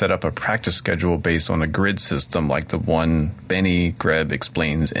ways to set up a practice schedule based on a grid system like the one Benny Greb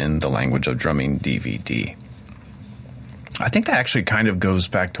explains in The Language of Drumming DVD? I think that actually kind of goes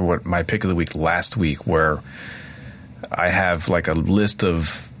back to what my pick of the week last week, where I have like a list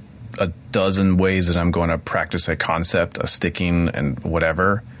of a dozen ways that I'm going to practice a concept, a sticking and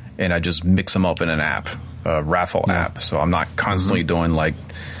whatever, and I just mix them up in an app, a raffle app. So I'm not constantly doing like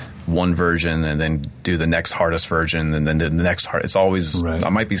one version and then do the next hardest version and then the next hard. It's always, I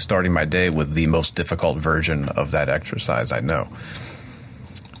might be starting my day with the most difficult version of that exercise I know.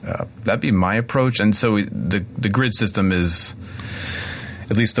 That'd be my approach. And so the grid system is,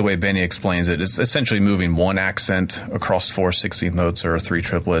 at least the way Benny explains it, is essentially moving one accent across 4 16th notes or 3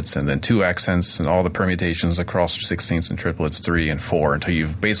 triplets, and then 2 accents and all the permutations across 16ths and triplets, 3 and 4, until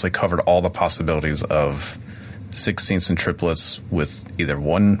you've basically covered all the possibilities of 16ths and triplets with either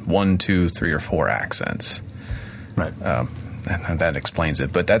 1, 2, 3, or 4 accents. Right. And that explains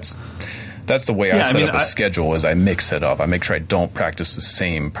it. But that's the way I set up a schedule, is I mix it up. I make sure I don't practice the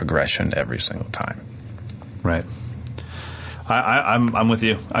same progression every single time. Right. I'm with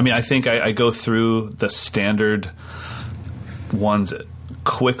you. I mean, I think I go through the standard ones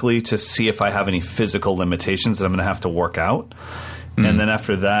quickly to see if I have any physical limitations that I'm going to have to work out. And then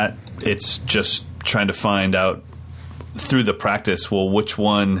after that, it's just trying to find out through the practice, well, which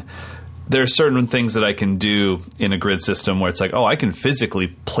one. There are certain things that I can do in a grid system where it's like, oh, I can physically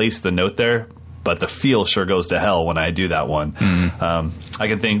place the note there, but the feel sure goes to hell when I do that one. I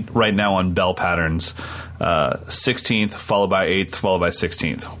can think right now on bell patterns, 16th followed by 8th followed by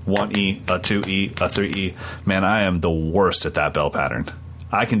 16th, 1E, a 2E, a 3E. Man, I am the worst at that bell pattern.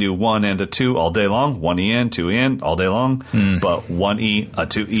 I can do 1 and a 2 all day long, 1E in, 2E in all day long, but 1E, a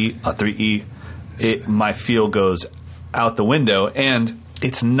 2E, a 3E, my feel goes out the window. And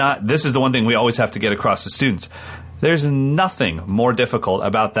it's not, this is the one thing we always have to get across to students. There's nothing more difficult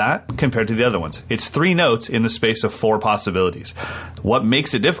about that compared to the other ones. It's 3 notes in the space of 4 possibilities. What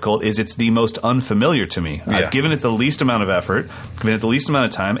makes it difficult is it's the most unfamiliar to me. Yeah. I've given it the least amount of effort, given it the least amount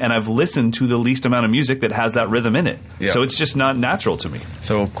of time, and I've listened to the least amount of music that has that rhythm in it. Yeah. So it's just not natural to me.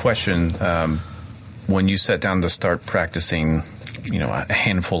 So question, when you sat down to start practicing, a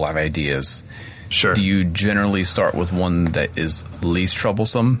handful of ideas, sure, do you generally start with one that is least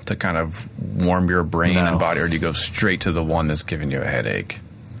troublesome to kind of warm your brain and body, or do you go straight to the one that's giving you a headache?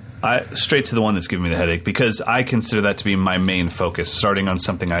 Straight to the one that's giving me the headache, because I consider that to be my main focus, starting on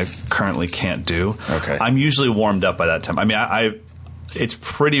something I currently can't do. Okay. I'm usually warmed up by that time. I mean, it's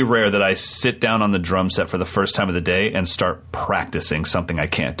pretty rare that I sit down on the drum set for the first time of the day and start practicing something I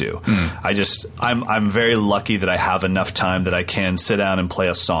can't do. I'm very lucky that I have enough time that I can sit down and play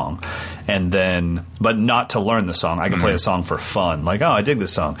a song, and then, but not to learn the song. I can play a song for fun, like, oh, I dig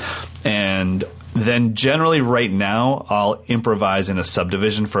this song. And then generally right now I'll improvise in a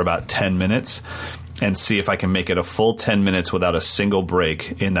subdivision for about 10 minutes and see if I can make it a full 10 minutes without a single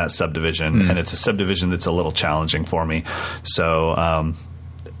break in that subdivision. And it's a subdivision that's a little challenging for me. So,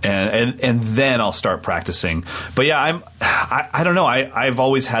 and then I'll start practicing. But yeah, I don't know. I've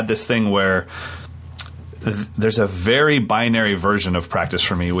always had this thing where there's a very binary version of practice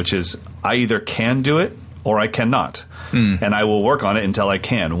for me, which is I either can do it or I cannot. And I will work on it until I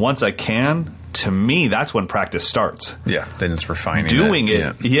can. Once I can, to me, that's when practice starts. Yeah, then it's refining. Doing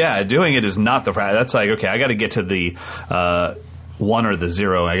it is not the practice. That's like, okay, I got to get to the 1 or the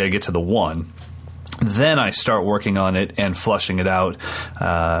 0. I got to get to the 1. Then I start working on it and flushing it out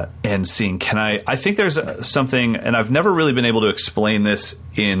and seeing, I think there's something, and I've never really been able to explain this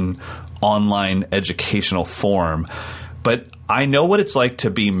in online educational form, but I know what it's like to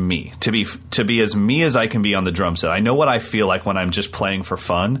be me, to be as me as I can be on the drum set. I know what I feel like when I'm just playing for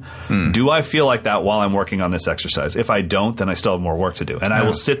fun. Do I feel like that while I'm working on this exercise? If I don't, then I still have more work to do. And I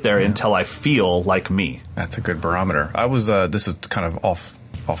will sit there until I feel like me. That's a good barometer. I was, this is kind of off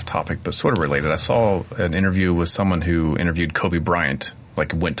topic, but sort of related. I saw an interview with someone who interviewed Kobe Bryant,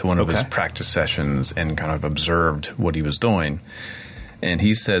 like went to one of his practice sessions and kind of observed what he was doing. And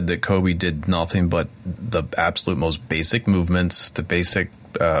he said that Kobe did nothing but the absolute most basic movements, the basic,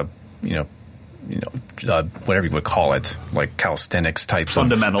 whatever you would call it, like calisthenics type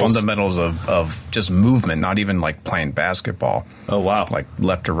fundamentals of just movement, not even like playing basketball. Oh, wow. Like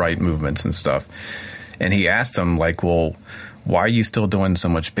left to right movements and stuff. And he asked him, like, well, why are you still doing so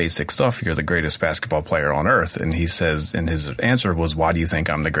much basic stuff? You're the greatest basketball player on earth. And he says, and his answer was, why do you think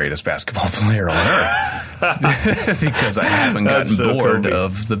I'm the greatest basketball player on earth? Because I haven't gotten bored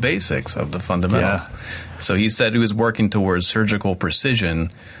of the basics, of the fundamentals. Yeah. So he said he was working towards surgical precision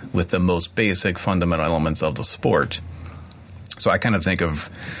with the most basic fundamental elements of the sport. So I kind of think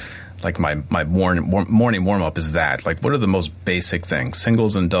of, like, my morning warm-up is that. Like, what are the most basic things?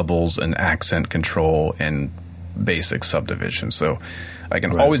 Singles and doubles and accent control and basic subdivision. So I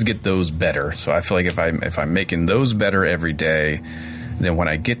can always get those better. So I feel like if I'm making those better every day, then when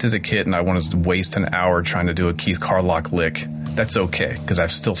I get to the kit and I want to waste an hour trying to do a Keith Carlock lick, that's okay, because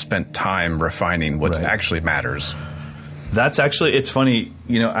I've still spent time refining what actually matters. That's actually, it's funny,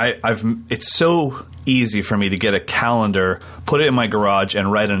 it's so easy for me to get a calendar, put it in my garage,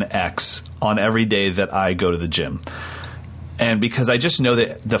 and write an X on every day that I go to the gym. And because I just know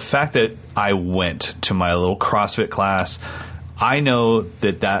that the fact that I went to my little CrossFit class, I know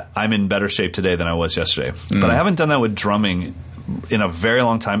that I'm in better shape today than I was yesterday. But I haven't done that with drumming in a very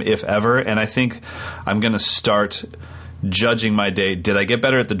long time, if ever. And I think I'm going to start judging my day. Did I get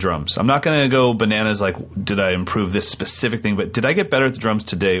better at the drums? I'm not going to go bananas like, did I improve this specific thing? But did I get better at the drums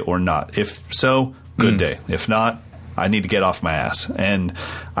today or not? If so, good day. If not, I need to get off my ass. And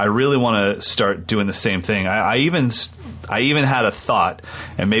I really want to start doing the same thing. I even had a thought,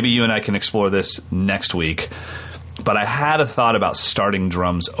 and maybe you and I can explore this next week, but I had a thought about starting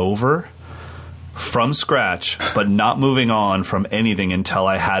drums over from scratch, but not moving on from anything until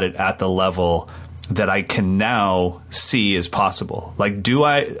I had it at the level that I can now see is possible. Like, do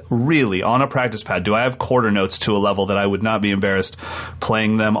I really, on a practice pad, do I have quarter notes to a level that I would not be embarrassed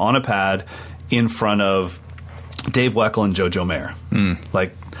playing them on a pad in front of Dave Weckl and JoJo Mayer?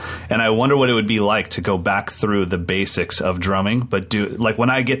 Like, and I wonder what it would be like to go back through the basics of drumming, but do, like, when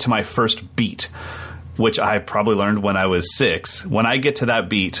I get to my first beat, which I probably learned when I was 6, when I get to that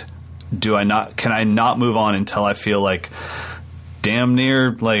beat, can I not move on until I feel like damn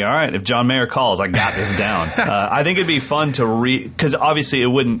near like, all right, if John Mayer calls, I got this down. I think it'd be fun to because obviously it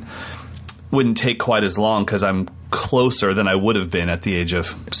wouldn't take quite as long because I'm closer than I would have been at the age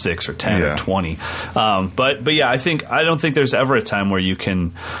of 6 or 10 or 20. But yeah, I don't think there's ever a time where you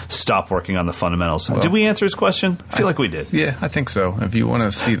can stop working on the fundamentals. Well, did we answer his question? I feel like we did. Yeah, I think so. If you want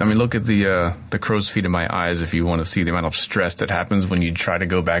to see, I mean, look at the crow's feet in my eyes. If you want to see the amount of stress that happens when you try to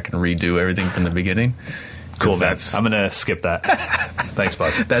go back and redo everything from the beginning. Cool, I'm going to skip that. Thanks,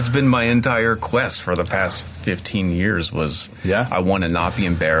 bud. That's been my entire quest for the past 15 years was I want to not be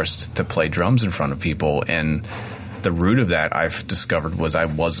embarrassed to play drums in front of people. And the root of that I've discovered was I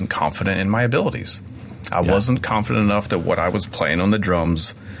wasn't confident in my abilities. I wasn't confident enough that what I was playing on the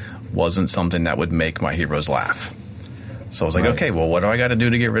drums wasn't something that would make my heroes laugh. So I was like, okay, well, what do I got to do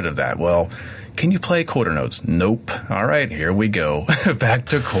to get rid of that? Well, can you play quarter notes? Nope. All right, here we go. Back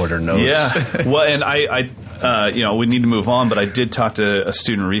to quarter notes. Yeah. Well, and I we need to move on, but I did talk to a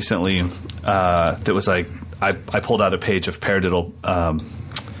student recently that was like, I pulled out a page of paradiddle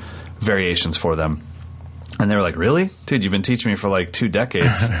variations for them. And they were like, really? Dude, you've been teaching me for like 2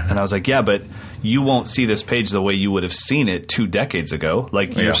 decades. And I was like, yeah, but you won't see this page the way you would have seen it 2 decades ago.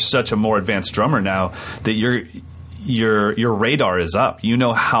 Like, you're such a more advanced drummer now that your radar is up. You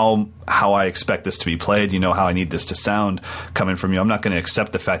know how I expect this to be played. You know how I need this to sound coming from you. I'm not going to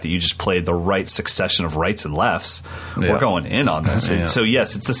accept the fact that you just played the right succession of rights and lefts. We're going in on this. So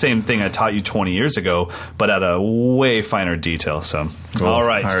yes, it's the same thing I taught you 20 years ago, but at a way finer detail. So, cool. All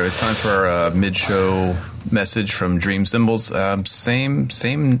right. It's time for a mid-show message from Dream Cymbals.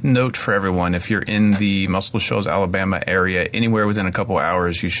 Same note for everyone. If you're in the Muscle Shoals, Alabama area, anywhere within a couple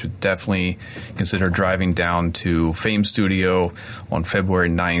hours, you should definitely consider driving down to Fame Studio on February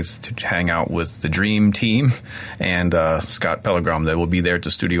 9th to hang out with the Dream team and Scott Pellegrom. They will be there at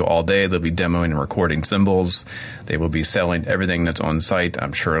the studio all day. They'll be demoing and recording cymbals. They will be selling everything that's on site.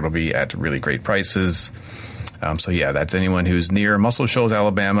 I'm sure it'll be at really great prices. So yeah, that's anyone who's near Muscle Shoals,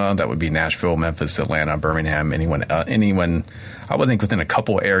 Alabama. That would be Nashville, Memphis, Atlanta, Birmingham. Anyone. I would think within a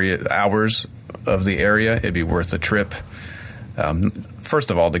couple hours of the area, it'd be worth a trip.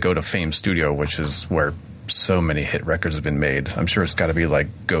 First of all, to go to Fame Studio, which is where so many hit records have been made. I'm sure it's got to be like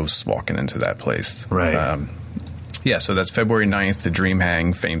ghosts walking into that place. Right. So that's February 9th to Dream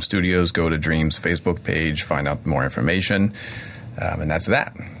Hang, Fame Studios. Go to Dream's Facebook page, find out more information, and that's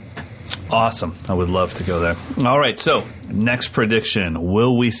that. Awesome. I would love to go there. All right, so next prediction.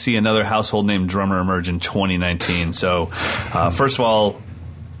 Will we see another household name drummer emerge in 2019? So first of all,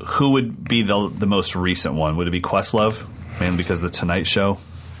 who would be the most recent one? Would it be Questlove? Mainly because of the Tonight Show?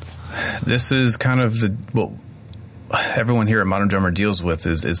 This is kind of what everyone here at Modern Drummer deals with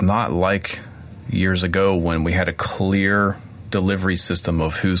is not like years ago when we had a clear delivery system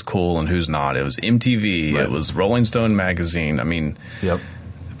of who's cool and who's not. It was MTV. Right. It was Rolling Stone magazine. I mean,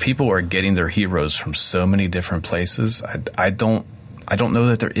 people are getting their heroes from so many different places. I don't know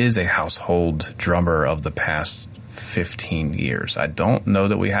that there is a household drummer of the past 15 years. I don't know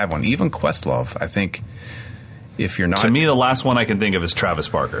that we have one. Even Questlove, I think. If you're not, to me, the last one I can think of is Travis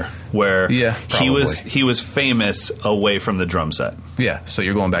Barker, where he was famous away from the drum set. Yeah, so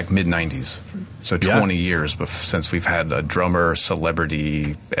you're going back mid-90s, so 20 years since we've had a drummer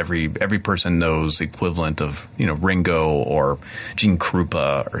celebrity. Every person knows equivalent of Ringo or Gene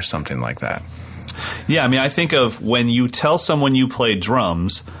Krupa or something like that. Yeah, I mean, I think of when you tell someone you play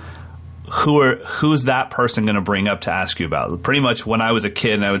drums. Who's that person going to bring up to ask you about? Pretty much when I was a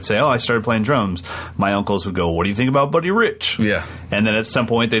kid and I would say, I started playing drums, my uncles would go, what do you think about Buddy Rich? Yeah. And then at some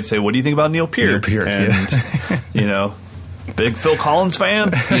point they'd say, what do you think about Neil Peart? And, big Phil Collins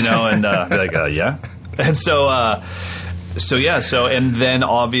fan, and be like, yeah. And and then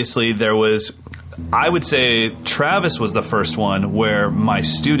obviously there was I would say Travis was the first one where my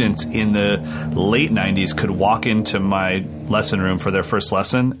students in the late 90s could walk into my lesson room for their first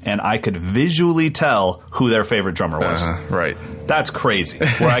lesson, and I could visually tell who their favorite drummer was. Right. That's crazy,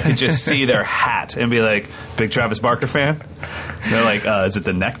 where I could just see their hat and be like, big Travis Barker fan? And they're like, is it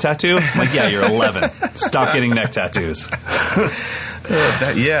the neck tattoo? I'm like, yeah, you're 11. Stop getting neck tattoos.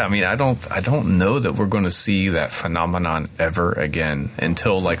 I don't know that we're going to see that phenomenon ever again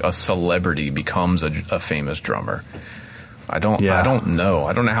until like a celebrity becomes a famous drummer. I don't know.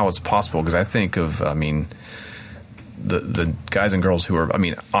 I don't know how it's possible, because I think of, the guys and girls who are,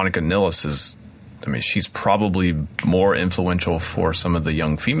 Annika Nilles is, she's probably more influential for some of the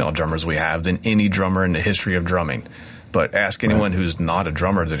young female drummers we have than any drummer in the history of drumming. But ask anyone who's not a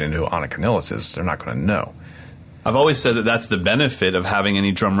drummer that knew who Annika Nilles is, they're not going to know. I've always said that that's the benefit of having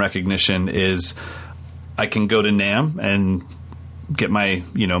any drum recognition is I can go to NAMM and get my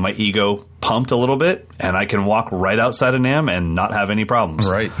ego pumped a little bit, and I can walk right outside of NAMM and not have any problems.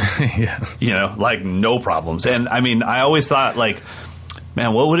 Right. Yeah. Like no problems. And I always thought, like,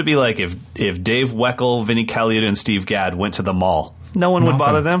 man, what would it be like if Dave Weckl, Vinnie Colaiuta, and Steve Gadd went to the mall? No one would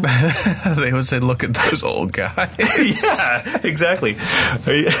bother them. They would say, look at those old guys. Yeah, exactly.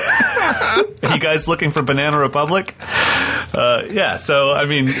 Are you guys looking for Banana Republic? So,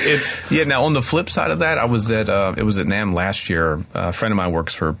 it's... Yeah, now, on the flip side of that, I was at NAMM last year. A friend of mine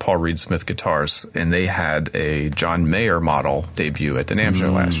works for Paul Reed Smith Guitars, and they had a John Mayer model debut at the NAMM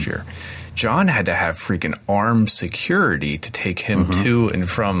show last year. John had to have freaking armed security to take him to and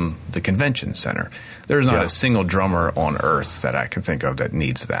from the convention center. There's not a single drummer on earth that I can think of that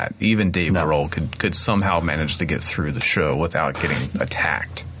needs that. Even Dave Grohl could somehow manage to get through the show without getting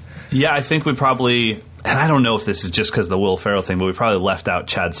attacked. Yeah, I think we probably, and I don't know if this is just because of the Will Ferrell thing, but we probably left out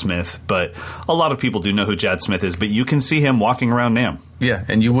Chad Smith. But a lot of people do know who Chad Smith is, but you can see him walking around NAMM. Yeah,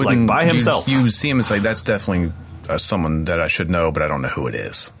 and you wouldn't... Like, by himself. You see him, it's like, that's definitely... someone that I should know, but I don't know who it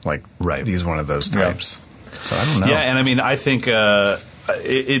is. Like, he's one of those types. Yeah. So I don't know. Yeah, and I think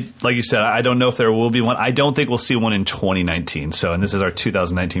it like you said, I don't know if there will be one. I don't think we'll see one in 2019. So, and this is our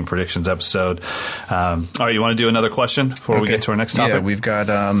 2019 predictions episode. All right, you want to do another question before we get to our next topic? Yeah, we've got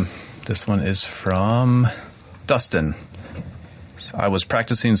this one is from Dustin. I was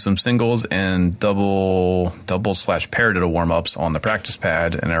practicing some singles and double/paradiddle warm-ups on the practice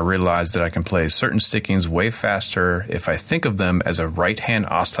pad, and I realized that I can play certain stickings way faster if I think of them as a right-hand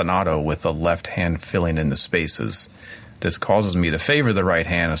ostinato with the left hand filling in the spaces. This causes me to favor the right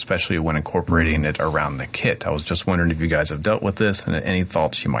hand, especially when incorporating it around the kit. I was just wondering if you guys have dealt with this and any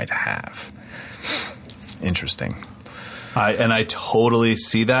thoughts you might have. Interesting. I totally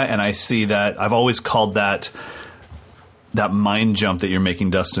see that, and I see that. I've always called that mind jump that you're making,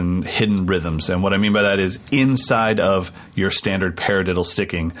 Dustin, hidden rhythms. And what I mean by that is inside of your standard paradiddle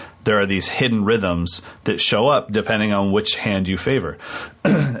sticking, there are these hidden rhythms that show up depending on which hand you favor.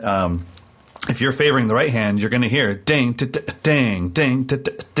 If you're favoring the right hand, you're going to hear ding, ding, ding,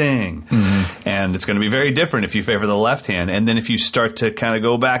 ding. Mm-hmm. And it's going to be very different if you favor the left hand. And then if you start to kind of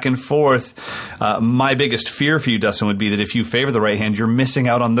go back and forth, my biggest fear for you, Dustin, would be that if you favor the right hand, you're missing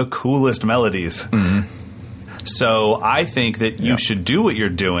out on the coolest melodies. Mm-hmm. So I think that you should do what you're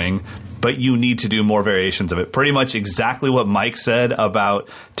doing, but you need to do more variations of it. Pretty much exactly what Mike said about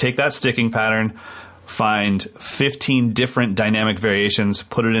take that sticking pattern, find 15 different dynamic variations,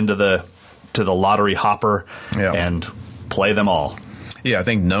 put it into the lottery hopper, and play them all. Yeah, I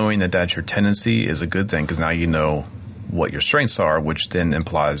think knowing that that's your tendency is a good thing, because now you know what your strengths are, which then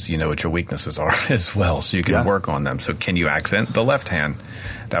implies you know what your weaknesses are as well, so you can work on them. So can you accent the left hand?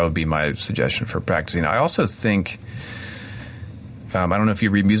 That would be my suggestion for practicing. I also think, I don't know if you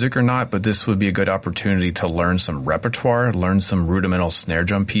read music or not, but this would be a good opportunity to learn some repertoire, learn some rudimental snare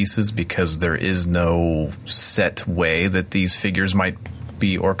drum pieces, because there is no set way that these figures might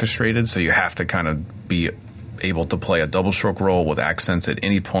be orchestrated. So you have to kind of be able to play a double stroke roll with accents at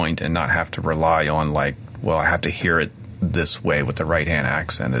any point and not have to rely on I have to hear it this way with the right hand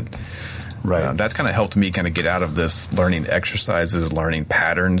accented. Right. That's kind of helped me kind of get out of this learning exercises, learning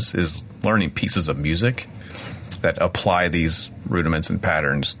patterns, is learning pieces of music that apply these rudiments and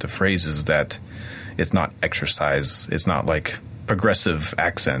patterns to phrases that it's not exercise. It's not like progressive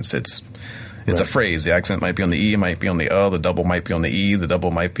accents. It's a phrase. The accent might be on the E, it might be on the the double might be on the E, the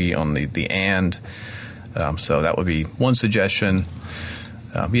double might be on the and. So that would be one suggestion.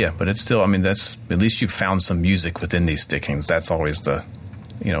 But it's still, that's, at least you've found some music within these stickings. That's always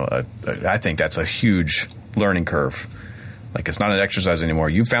I think that's a huge learning curve. Like, it's not an exercise anymore.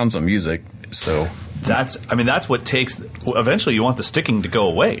 You found some music, so That's what takes. Eventually, you want the sticking to go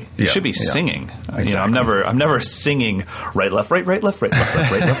away. You should be singing. Exactly. I'm never singing right, left, right, left, right,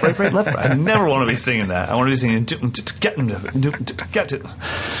 left, right, left. I never want to be singing that. I want to be singing get to.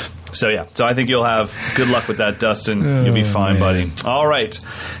 So I think you'll have good luck with that, Dustin. You'll be fine, buddy. All right,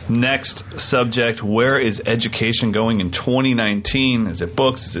 next subject: where is education going in 2019? Is it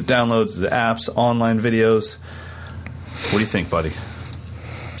books? Is it downloads? Is it apps? Online videos? What do you think, buddy?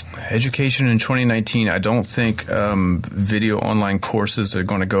 Education in 2019, I don't think video online courses are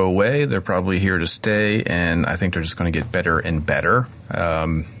going to go away. They're probably here to stay, and I think they're just going to get better and better.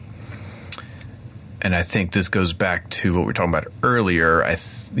 And I think this goes back to what we were talking about earlier.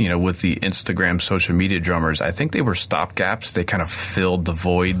 With the Instagram social media drummers, I think they were stopgaps. They kind of filled the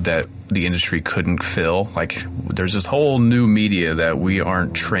void that the industry couldn't fill. Like, there's this whole new media that we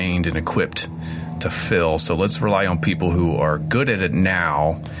aren't trained and equipped to fill. So let's rely on people who are good at it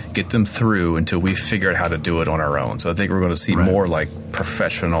now, get them through until we figure out how to do it on our own. So I think we're going to see more like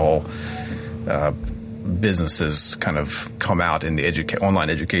professional businesses kind of come out in the online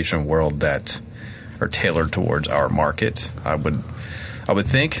education world that are tailored towards our market. I would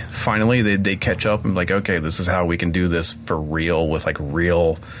think finally they catch up and like, okay, this is how we can do this for real with like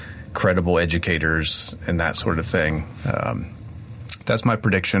real credible educators and that sort of thing. That's my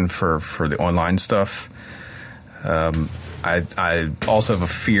prediction for the online stuff. I also have a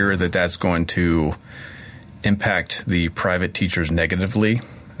fear that that's going to impact the private teachers negatively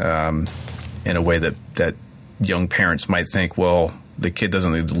in a way that young parents might think, well, the kid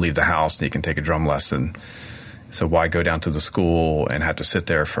doesn't need to leave the house and he can take a drum lesson. So why go down to the school and have to sit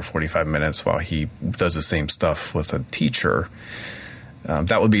there for 45 minutes while he does the same stuff with a teacher?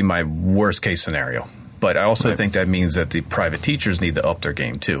 That would be my worst case scenario. But I also think that means that the private teachers need to up their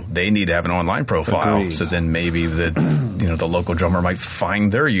game too. They need to have an online profile. Agreed. So then maybe the local drummer might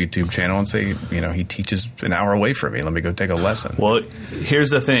find their YouTube channel and say, he teaches an hour away from me. Let me go take a lesson. Well,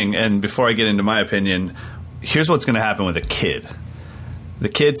 here's the thing, and before I get into my opinion, here's what's going to happen with a kid. The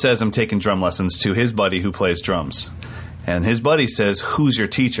kid says, I'm taking drum lessons to his buddy who plays drums. And his buddy says, who's your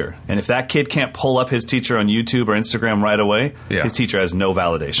teacher? And if that kid can't pull up his teacher on YouTube or Instagram right away, his teacher has no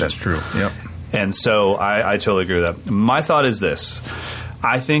validation. That's true. Yep. And so I totally agree with that. My thought is this.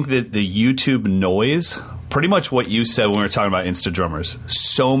 I think that the YouTube noise, pretty much what you said when we were talking about Insta drummers,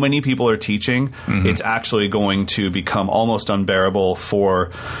 so many people are teaching, it's actually going to become almost unbearable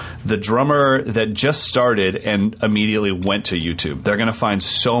for the drummer that just started and immediately went to YouTube. They're going to find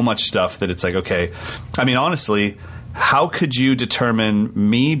so much stuff that it's like, okay, I mean, honestly, how could you determine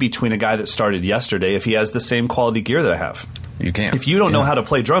me between a guy that started yesterday if he has the same quality gear that I have? You can't. If you don't know how to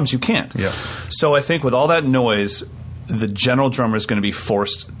play drums, you can't. Yeah. So I think with all that noise, the general drummer is going to be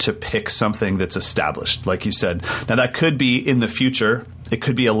forced to pick something that's established, like you said. Now, that could be in the future. It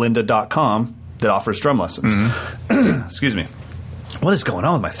could be a lynda.com that offers drum lessons. Excuse me. What is going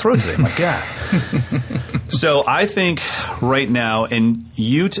on with my throat today? My God. So I think right now, and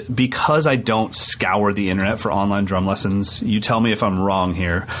because I don't scour the internet for online drum lessons, you tell me if I'm wrong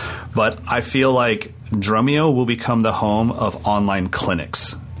here, but I feel like Drumeo will become the home of online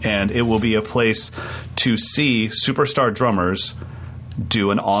clinics, and it will be a place to see superstar drummers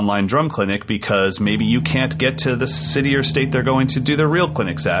do an online drum clinic because maybe you can't get to the city or state they're going to do their real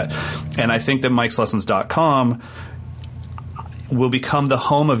clinics at. And I think that Mike'sLessons.com will become the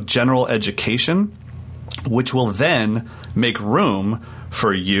home of general education, which will then make room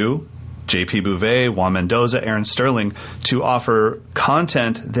for you, JP Bouvet, Juan Mendoza, Aaron Sterling, to offer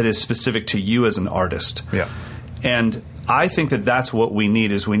content that is specific to you as an artist. Yeah. And I think that that's what we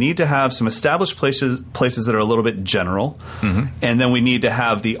need is we need to have some established places that are a little bit general, and then we need to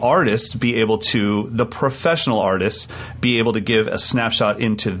have the artists the professional artists, be able to give a snapshot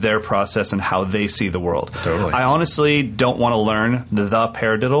into their process and how they see the world. Totally. I honestly don't want to learn the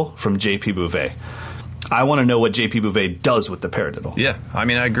paradiddle from JP Bouvet. I want to know what JP Bouvet does with the paradiddle. Yeah, I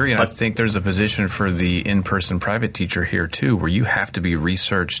mean, I agree. And I think there's a position for the in-person private teacher here, too, where you have to be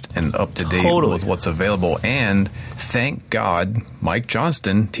researched and up to date with what's available. And thank God Mike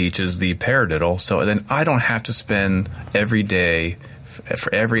Johnston teaches the paradiddle, so then I don't have to spend every day,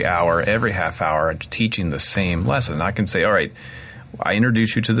 for every hour, every half hour, teaching the same lesson. I can say, all right, I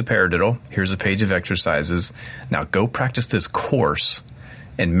introduce you to the paradiddle. Here's a page of exercises. Now go practice this course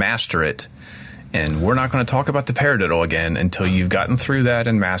and master it. And we're not going to talk about the paradiddle again until you've gotten through that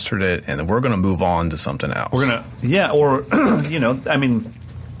and mastered it, and then we're going to move on to something else. We're going to, or, I mean,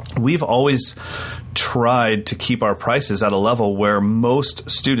 we've always tried to keep our prices at a level where most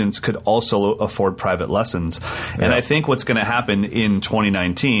students could also afford private lessons. Yeah. And I think what's going to happen in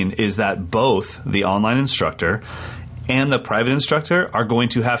 2019 is that both the online instructor and the private instructor are going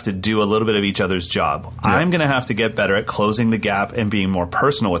to have to do a little bit of each other's job. Yeah. I'm going to have to get better at closing the gap and being more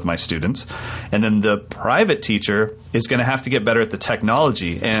personal with my students. And then the private teacher is going to have to get better at the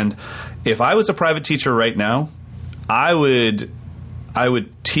technology. And if I was a private teacher right now, I would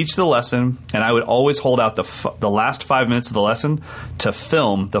teach the lesson, and I would always hold out the last 5 minutes of the lesson to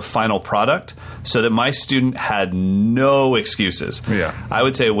film the final product so that my student had no excuses. Yeah. I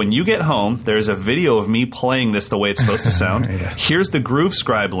would say, when you get home, there's a video of me playing this the way it's supposed to sound. Yeah. Here's the Groove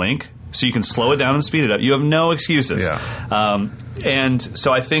Scribe link, so you can slow it down and speed it up. You have no excuses. Yeah. And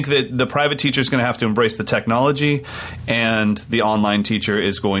so I think that the private teacher is going to have to embrace the technology, and the online teacher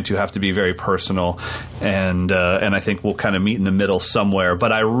is going to have to be very personal. And I think we'll kind of meet in the middle somewhere.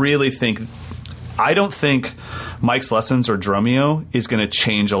 But I don't think Mike's Lessons or Drumeo is going to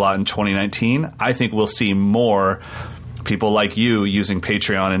change a lot in 2019. I think we'll see more people like you using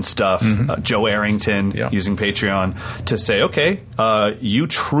Patreon and stuff, Joe Arrington using Patreon to say, okay, you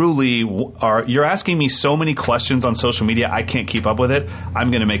truly you're asking me so many questions on social media, I can't keep up with it.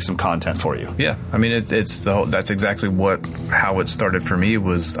 I'm going to make some content for you. Yeah, I mean, that's exactly how it started for me.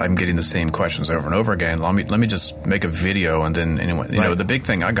 Was I'm getting the same questions over and over again. Let me just make a video, and then anyway, you know, the big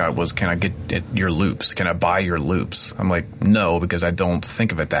thing I got was, can I get your loops? Can I buy your loops? I'm like, no, because I don't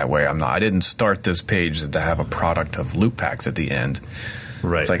think of it that way. I didn't start this page to have a product of loop packs at the end.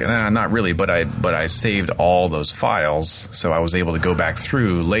 Right. It's like, not really, but I saved all those files, so I was able to go back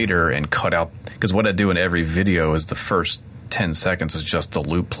through later and cut out, because what I do in every video is the first 10 seconds is just the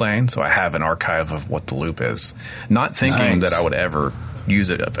loop playing, so I have an archive of what the loop is. Not thinking that I would ever use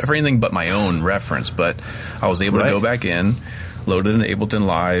it for anything but my own reference, but I was able to go back in, load it in Ableton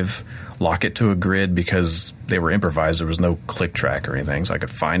Live, lock it to a grid because they were improvised. There was no click track or anything. So I could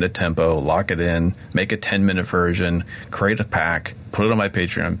find a tempo, lock it in, make a 10-minute version, create a pack, put it on my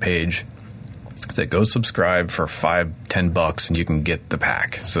Patreon page. Say, go subscribe for $5-10 and you can get the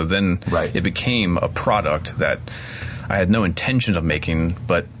pack. So then it became a product that I had no intention of making,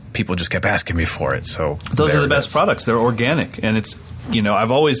 but people just kept asking me for it. So those are the best products. They're organic. And it's, I've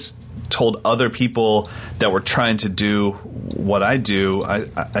always told other people that were trying to do what I do,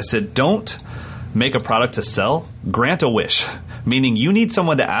 I said, don't make a product to sell, grant a wish. Meaning you need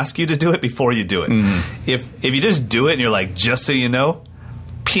someone to ask you to do it before you do it. Mm-hmm. If you just do it and you're like, just so you know,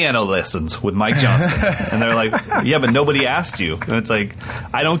 piano lessons with Mike Johnston. And they're like, yeah, but nobody asked you. And it's like,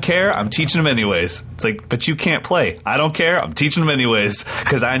 I don't care, I'm teaching them anyways. It's like, but you can't play. I don't care, I'm teaching them anyways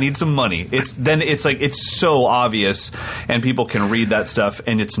because I need some money. It's so obvious, and people can read that stuff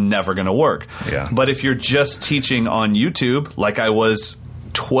and it's never going to work. Yeah. But if you're just teaching on YouTube like I was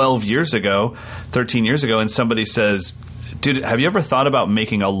 13 years ago, and somebody says, dude, have you ever thought about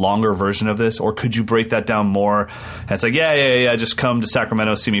making a longer version of this, or could you break that down more? And it's like, yeah, just come to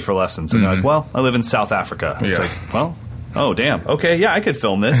Sacramento, see me for lessons. And they're like, well, I live in South Africa. It's like, well, oh, damn. Okay, yeah, I could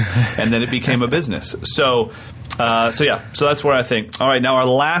film this. And then it became a business. So that's where I think. All right, now our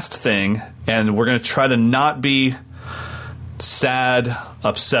last thing, and we're going to try to not be sad,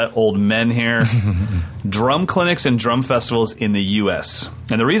 upset old men here. Drum clinics and drum festivals in the U.S.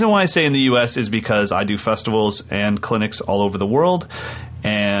 And the reason why I say in the U.S. is because I do festivals and clinics all over the world,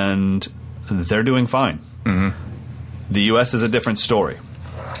 and they're doing fine. Mm-hmm. The U.S. is a different story.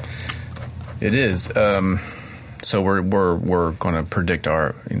 It is. So we're going to predict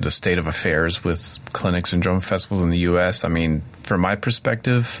the state of affairs with clinics and drum festivals in the U.S. I mean, from my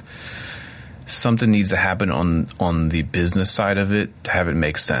perspective, something needs to happen on the business side of it to have it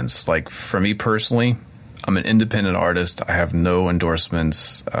make sense. Like for me personally, I'm an independent artist. I have no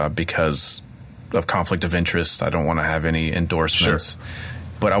endorsements because of conflict of interest. I don't want to have any endorsements. Sure.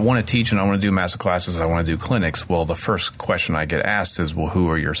 But I want to teach and I want to do master classes. I want to do clinics. Well, the first question I get asked is, well, who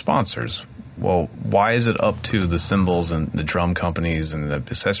are your sponsors? Well, why is it up to the cymbals and the drum companies and the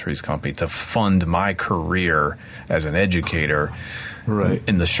accessories company to fund my career as an educator? Right.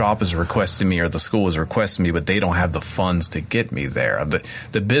 And the shop is requesting me or the school is requesting me, but they don't have the funds to get me there.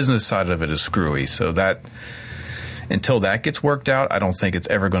 The business side of it is screwy. So that until that gets worked out, I don't think it's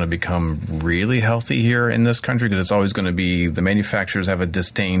ever going to become really healthy here in this country, because it's always going to be the manufacturers have a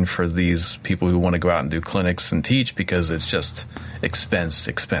disdain for these people who want to go out and do clinics and teach because it's just expense.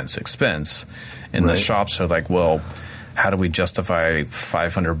 And the shops are like, well, how do we justify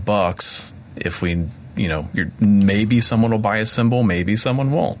 $500 if we... maybe someone will buy a cymbal, maybe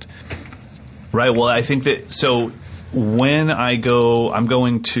someone won't. Right. Well, I think that when I'm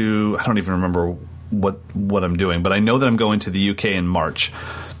going to, I don't even remember what I'm doing, but I know that I'm going to the UK in March.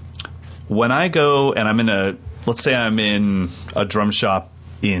 When I go and let's say I'm in a drum shop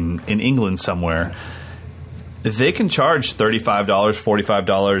in England somewhere, they can charge $35,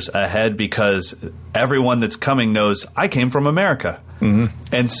 $45 a head because everyone that's coming knows I came from America. Mm-hmm.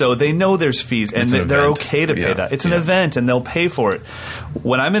 And so they know there's fees, and they're okay to pay that. It's an event, and they'll pay for it.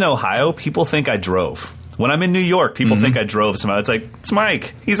 When I'm in Ohio, people think I drove. When I'm in New York, people think I drove somehow. It's like, it's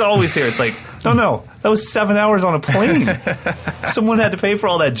Mike. He's always here. It's like, no. That was 7 hours on a plane. Someone had to pay for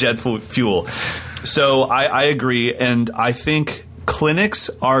all that jet fuel. So I agree, and I think clinics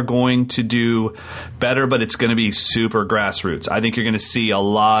are going to do better, but it's going to be super grassroots. I think you're going to see a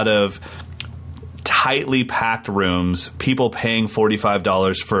lot of tightly packed rooms, people paying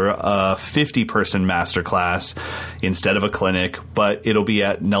 $45 for a 50-person masterclass instead of a clinic, but it'll be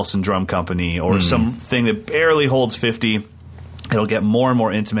at Nelson Drum Company or something that barely holds 50. It'll get more and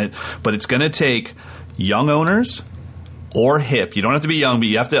more intimate, but it's going to take young owners or hip. You don't have to be young, but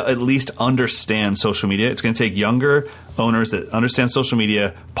you have to at least understand social media. It's going to take younger owners that understand social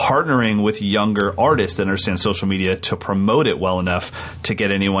media partnering with younger artists that understand social media to promote it well enough to get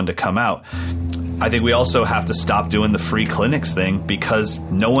anyone to come out. I think we also have to stop doing the free clinics thing because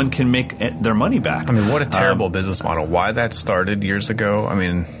no one can make their money back. I mean, what a terrible business model. Why that started years ago, I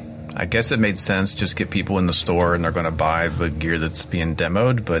mean, I guess it made sense. Just get people in the store and they're going to buy the gear that's being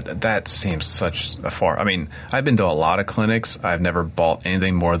demoed, but that seems such a far... I mean, I've been to a lot of clinics. I've never bought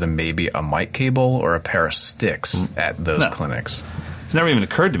anything more than maybe a mic cable or a pair of sticks at those clinics. It's never even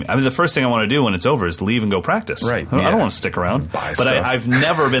occurred to me. I mean, the first thing I want to do when it's over is leave and go practice. Right. I don't want to stick around. Buy but I've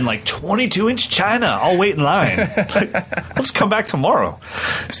never been like 22-inch China. I'll wait in line. Let's come back tomorrow.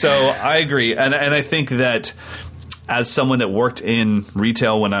 So I agree. And I think that as someone that worked in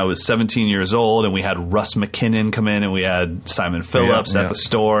retail when I was 17 years old and we had Russ McKinnon come in and we had Simon Phillips at the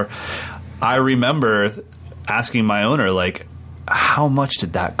store, I remember asking my owner, like, how much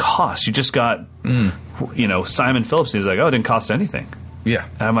did that cost? You just got, Simon Phillips. And he's like, oh, it didn't cost anything. Yeah.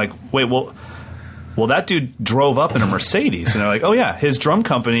 And I'm like, wait, well, that dude drove up in a Mercedes. And they're like, oh, yeah, his drum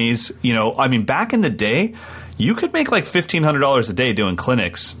companies, back in the day, you could make like $1,500 a day doing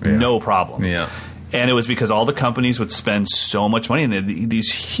clinics, no problem. Yeah. And it was because all the companies would spend so much money and they had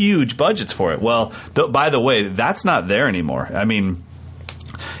these huge budgets for it. Well, by the way, that's not there anymore. I mean,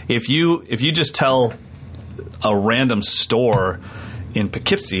 if you just tell a random store in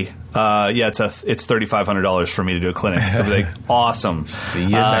Poughkeepsie, it's $3,500 for me to do a clinic. They'll be like, awesome. See you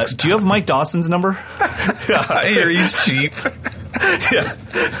next time. Do you have Mike Dawson's number? I hear he's cheap. Yeah.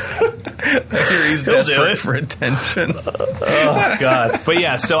 I hear he's desperate for attention. Oh, God. But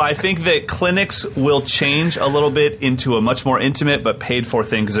yeah, so I think that clinics will change a little bit into a much more intimate but paid for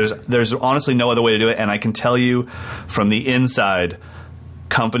thing because there's honestly no other way to do it. And I can tell you from the inside,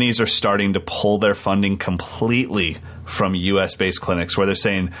 companies are starting to pull their funding completely from U.S.-based clinics where they're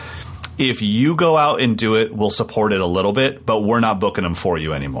saying, if you go out and do it, we'll support it a little bit, but we're not booking them for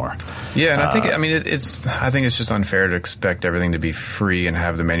you anymore. Yeah, and I think it's just unfair to expect everything to be free and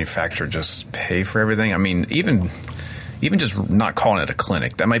have the manufacturer just pay for everything. I mean, even just not calling it a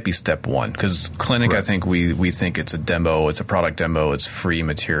clinic, that might be step one. Because clinic, right. I think we think it's a demo, it's a product demo, it's free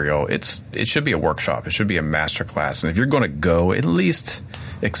material. It should be a workshop. It should be a master class. And if you're going to go, at least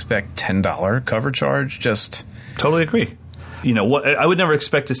expect $10 cover charge. Just totally agree. What I would never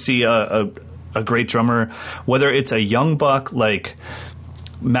expect to see a great drummer, whether it's a young buck like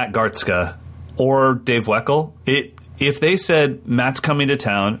Matt Gartzka or Dave Weckl. If they said Matt's coming to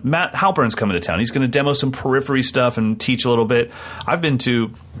town, Matt Halpern's coming to town, he's going to demo some periphery stuff and teach a little bit. I've been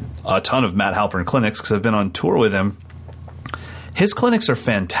to a ton of Matt Halpern clinics because I've been on tour with him. His clinics are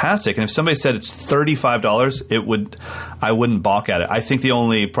fantastic, and if somebody said it's $35, I wouldn't balk at it. I think the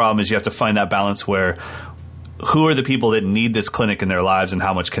only problem is you have to find that balance where who are the people that need this clinic in their lives and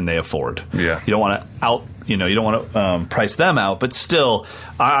how much can they afford? Yeah. You don't want to price them out, but still,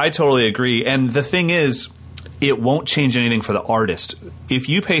 I totally agree. And the thing is, it won't change anything for the artist. If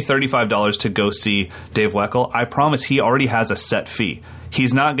you pay $35 to go see Dave Weckl, I promise he already has a set fee.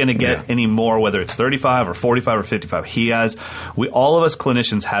 He's not going to get any more, whether it's $35 or $45 or $55. All of us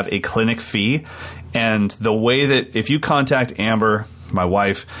clinicians have a clinic fee, and the way that if you contact Amber, my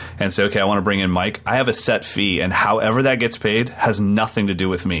wife, and say, okay, I want to bring in Mike, I have a set fee, and however that gets paid has nothing to do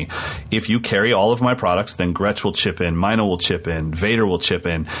with me. If you carry all of my products, then Gretsch will chip in, Mino will chip in, Vader will chip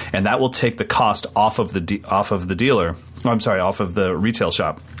in, and that will take the cost off of the dealer. Off of the retail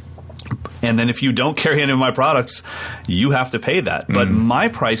shop. And then if you don't carry any of my products, you have to pay that. But my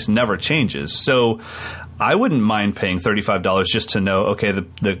price never changes. So I wouldn't mind paying $35 just to know, okay,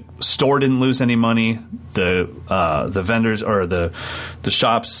 the store didn't lose any money, the vendors or the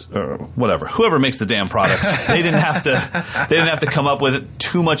shops or whatever, whoever makes the damn products, they didn't have to come up with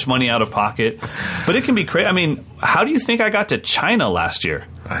too much money out of pocket. But it can be crazy. I mean, how do you think I got to China last year?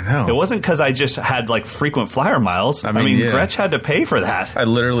 I know. It wasn't because I just had like frequent flyer miles. I mean, Gretch had to pay for that. I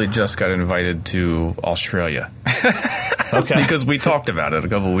literally just got invited to Australia. Okay. Because we talked about it a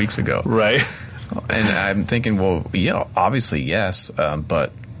couple of weeks ago. Right. And I'm thinking, well, yeah, obviously, yes,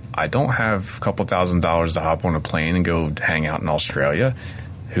 but I don't have a couple $1,000s to hop on a plane and go hang out in Australia.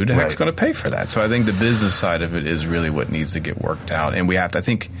 Who the heck's going to pay for that? So I think the business side of it is really what needs to get worked out. And we have to, I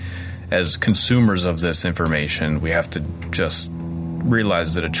think, as consumers of this information, we have to just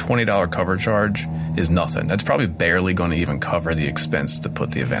realize that a $20 cover charge is nothing. That's probably barely going to even cover the expense to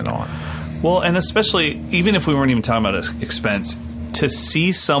put the event on. Well, and especially, even if we weren't even talking about expense, to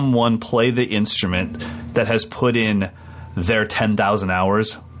see someone play the instrument that has put in their 10,000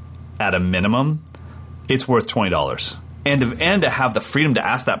 hours at a minimum, it's worth $20. And to have the freedom to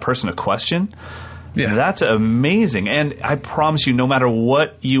ask that person a question, that's amazing. And I promise you, no matter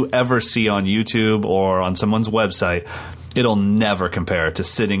what you ever see on YouTube or on someone's website, it'll never compare to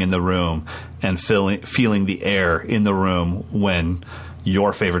sitting in the room and feeling the air in the room when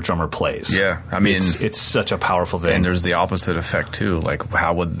your favorite drummer plays. Yeah, I mean, it's such a powerful thing. And there's the opposite effect too. Like,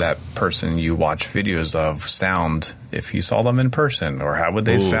 how would that person you watch videos of sound if you saw them in person, or how would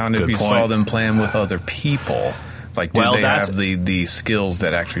they sound if you saw them playing with other people? Like, do they have the skills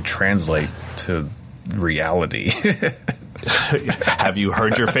that actually translate to reality? Have you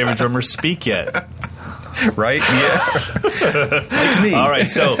heard your favorite drummer speak yet? Right? Yeah. Like me. All right,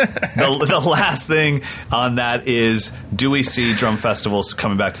 so the last thing on that is, do we see drum festivals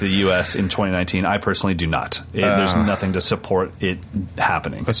coming back to the U.S. in 2019? I personally do not. There's nothing to support it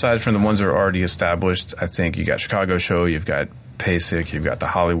happening. Aside from the ones that are already established, I think you got Chicago Show, you've got PASIC, you've got the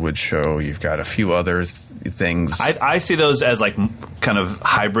Hollywood Show, you've got a few other things. I see those as like kind of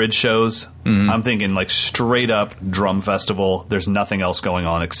hybrid shows. Mm-hmm. I'm thinking like straight up drum festival. There's nothing else going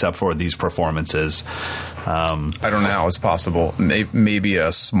on except for these performances. I don't know how it's possible. Maybe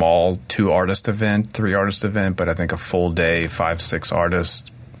a small 2-artist event, 3-artist event, but I think a full day, 5-6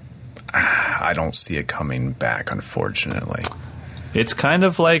 artists, I don't see it coming back, unfortunately. It's kind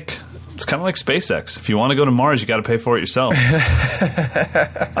of like SpaceX. If you want to go to Mars, you got to pay for it yourself.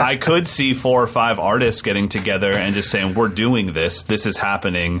 I could see 4 or 5 artists getting together and just saying, we're doing this. This is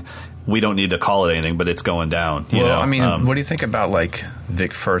happening. We don't need to call it anything, but it's going down. You know? I mean, what do you think about like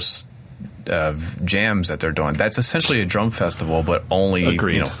Vic First jams that they're doing? That's essentially a drum festival, but only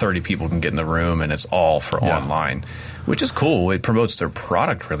 30 people can get in the room, and it's all for online, which is cool. It promotes their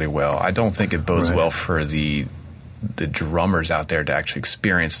product really well. I don't think it bodes well for the drummers out there to actually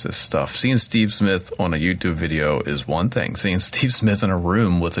experience this stuff. Seeing Steve Smith on a YouTube video is one thing. Seeing Steve Smith in a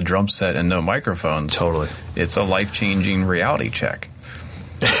room with a drum set and no microphones, totally, it's a life-changing reality check.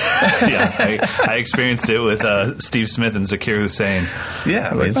 I experienced it with Steve Smith and Zakir Hussain.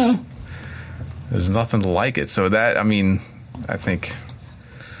 Yeah, there's nothing like it. So that, I mean, I think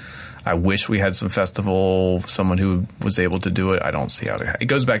I wish we had some festival, someone who was able to do it. I don't see how it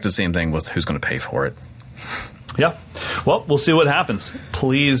goes back to the same thing with who's going to pay for it. Yeah. Well, we'll see what happens.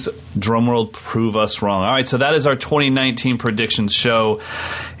 Please, Drumworld, prove us wrong. All right, so that is our 2019 predictions show.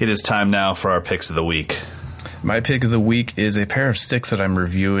 It is time now for our picks of the week. My pick of the week is a pair of sticks that I'm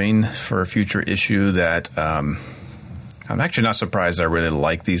reviewing for a future issue that I'm actually not surprised I really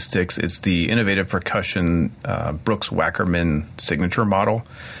like these sticks. It's the Innovative Percussion Brooks Wackerman signature model.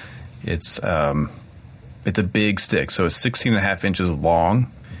 It's a big stick, so it's 16.5 inches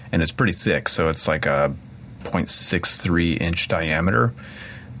long, and it's pretty thick, so it's like a 0.63 inch diameter,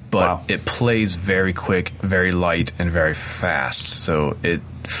 but it plays very quick, very light, and very fast. So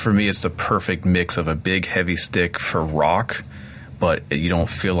for me, it's the perfect mix of a big, heavy stick for rock, but you don't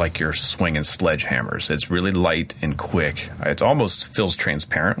feel like you're swinging sledgehammers. It's really light and quick. It almost feels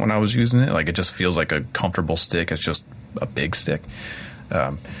transparent when I was using it. Like, it just feels like a comfortable stick. It's just a big stick.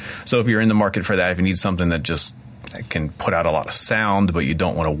 So if you're in the market for that, if you need something that just can put out a lot of sound, but you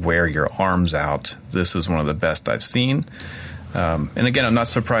don't want to wear your arms out, this is one of the best I've seen. And again, I'm not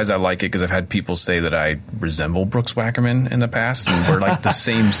surprised I like it, because I've had people say that I resemble Brooks Wackerman in the past, and we're like the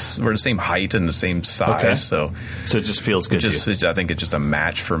same height and the same size. Okay. So it just feels good to you. I think it's just a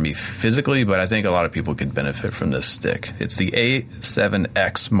match for me physically, but I think a lot of people could benefit from this stick. It's the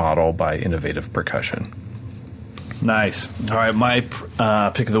A7X model by Innovative Percussion. Nice. All right, my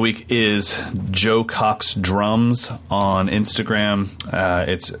pick of the week is Joe Cox Drums on Instagram.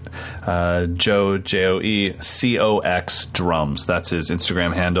 It's Joe, Joe Drums. That's his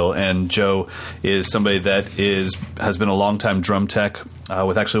Instagram handle. And Joe is somebody that has been a longtime drum tech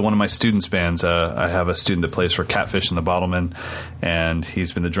with actually one of my students' bands. I have a student that plays for Catfish and the Bottlemen, and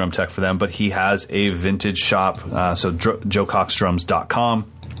he's been the drum tech for them. But he has a vintage shop, so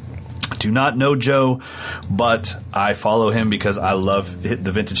joecoxdrums.com. Do not know Joe, but I follow him because I love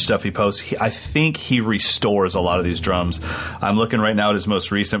the vintage stuff he posts. I think he restores a lot of these drums. I'm looking right now at his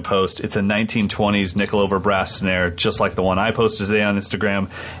most recent post. It's a 1920s nickel over brass snare, just like the one I posted today on Instagram,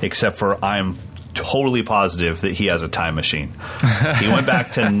 except for I'm totally positive that he has a time machine. He went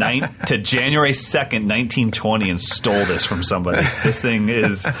back to January 2nd, 1920 and stole this from somebody. This thing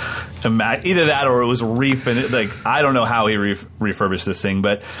is either that or it was refinished. Like, I don't know how he refurbished this thing,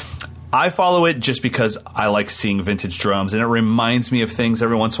 but I follow it just because I like seeing vintage drums, and it reminds me of things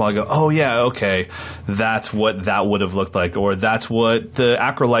every once in a while. I go, oh, yeah, okay, that's what that would have looked like, or that's what the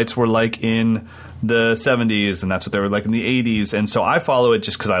acrylites were like in the 70s, and that's what they were like in the 80s. And so I follow it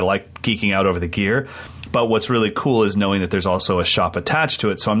just because I like geeking out over the gear. But what's really cool is knowing that there's also a shop attached to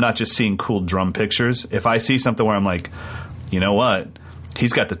it, so I'm not just seeing cool drum pictures. If I see something where I'm like, you know what,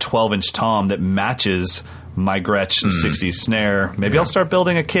 he's got the 12-inch tom that matches my Gretsch 60s snare. Maybe I'll start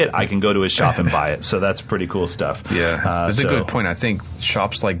building a kit. I can go to his shop and buy it. So that's pretty cool stuff. Yeah, that's a good point. I think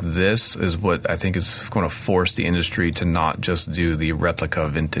shops like this is what I think is going to force the industry to not just do the replica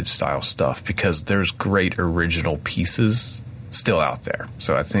vintage style stuff, because there's great original pieces still out there.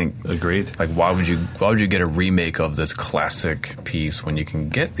 So I think, agreed. Like, why would you get a remake of this classic piece when you can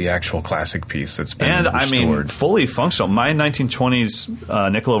get the actual classic piece that's been restored? I mean, fully functional. My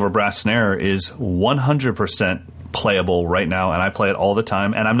 1920s nickel over brass snare is 100% playable right now, and I play it all the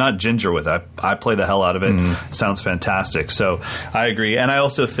time, and I'm not ginger with it. I play the hell out of it. It sounds fantastic. So I agree. And I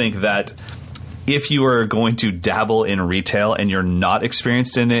also think that if you are going to dabble in retail and you're not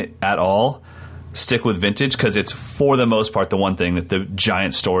experienced in it at all, stick with vintage, because it's, for the most part, the one thing that the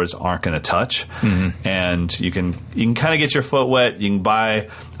giant stores aren't going to touch. And you can kind of get your foot wet. You can buy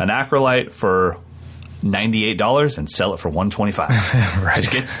an acrylite for $98 and sell it for $125. Right.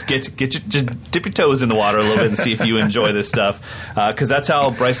 Just dip your toes in the water a little bit and see if you enjoy this stuff. Because that's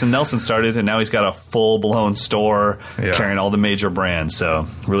how Bryson Nelson started, and now he's got a full-blown store carrying all the major brands. So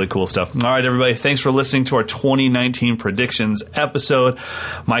really cool stuff. All right, everybody, thanks for listening to our 2019 predictions episode.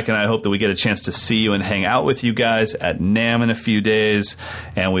 Mike and I hope that we get a chance to see you and hang out with you guys at NAMM in a few days.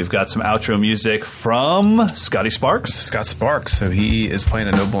 And we've got some outro music from Scotty Sparks. Scott Sparks. So he is playing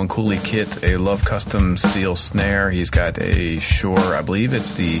a Noble and Cooley kit, a Love Custom steel snare. He's got a Shure, I believe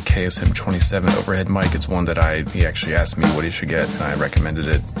it's the KSM 27 overhead mic. It's one that he actually asked me what he should get, and I recommended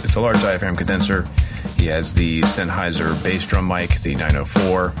it. It's a large diaphragm condenser. He has the Sennheiser bass drum mic, the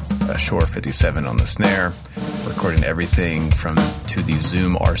 904, a Shure 57 on the snare, recording everything to the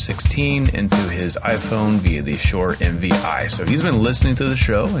Zoom R16 into his iPhone via the Shure MVI. So he's been listening to the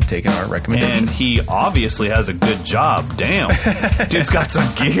show and taking our recommendations. And he obviously has a good job. Damn. Dude's got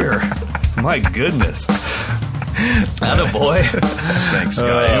some gear. My goodness. Attaboy. Thanks,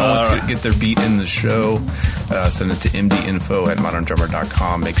 Scott. Anyone wants to get their beat in the show, send it to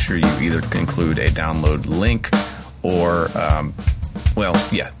mdinfo@moderndrummer.com. Make sure you either include a download link or, a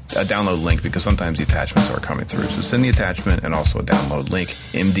download link, because sometimes the attachments are coming through. So send the attachment and also a download link,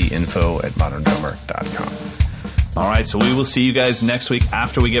 mdinfo@moderndrummer.com. All right, so we will see you guys next week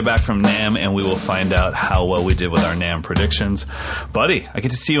after we get back from NAMM, and we will find out how well we did with our NAMM predictions. Buddy, I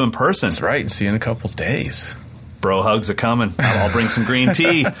get to see you in person. That's right. See you in a couple of days. Bro hugs are coming. I'll bring some green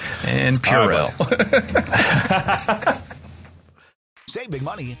tea. And Purell. Save big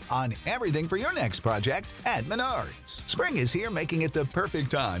money on everything for your next project at Menards. Spring is here, making it the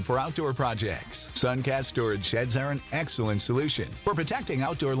perfect time for outdoor projects. Suncast storage sheds are an excellent solution for protecting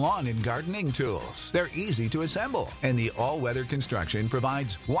outdoor lawn and gardening tools. They're easy to assemble, and the all-weather construction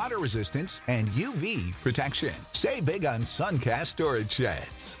provides water resistance and UV protection. Save big on Suncast storage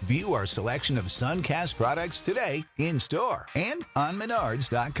sheds. View our selection of Suncast products today in store and on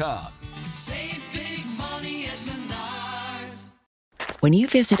Menards.com. Save big money at Menards. When you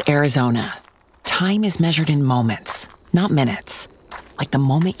visit Arizona, time is measured in moments, not minutes. Like the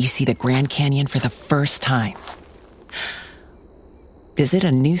moment you see the Grand Canyon for the first time. Visit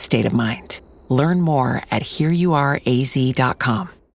a new state of mind. Learn more at hereyouareaz.com.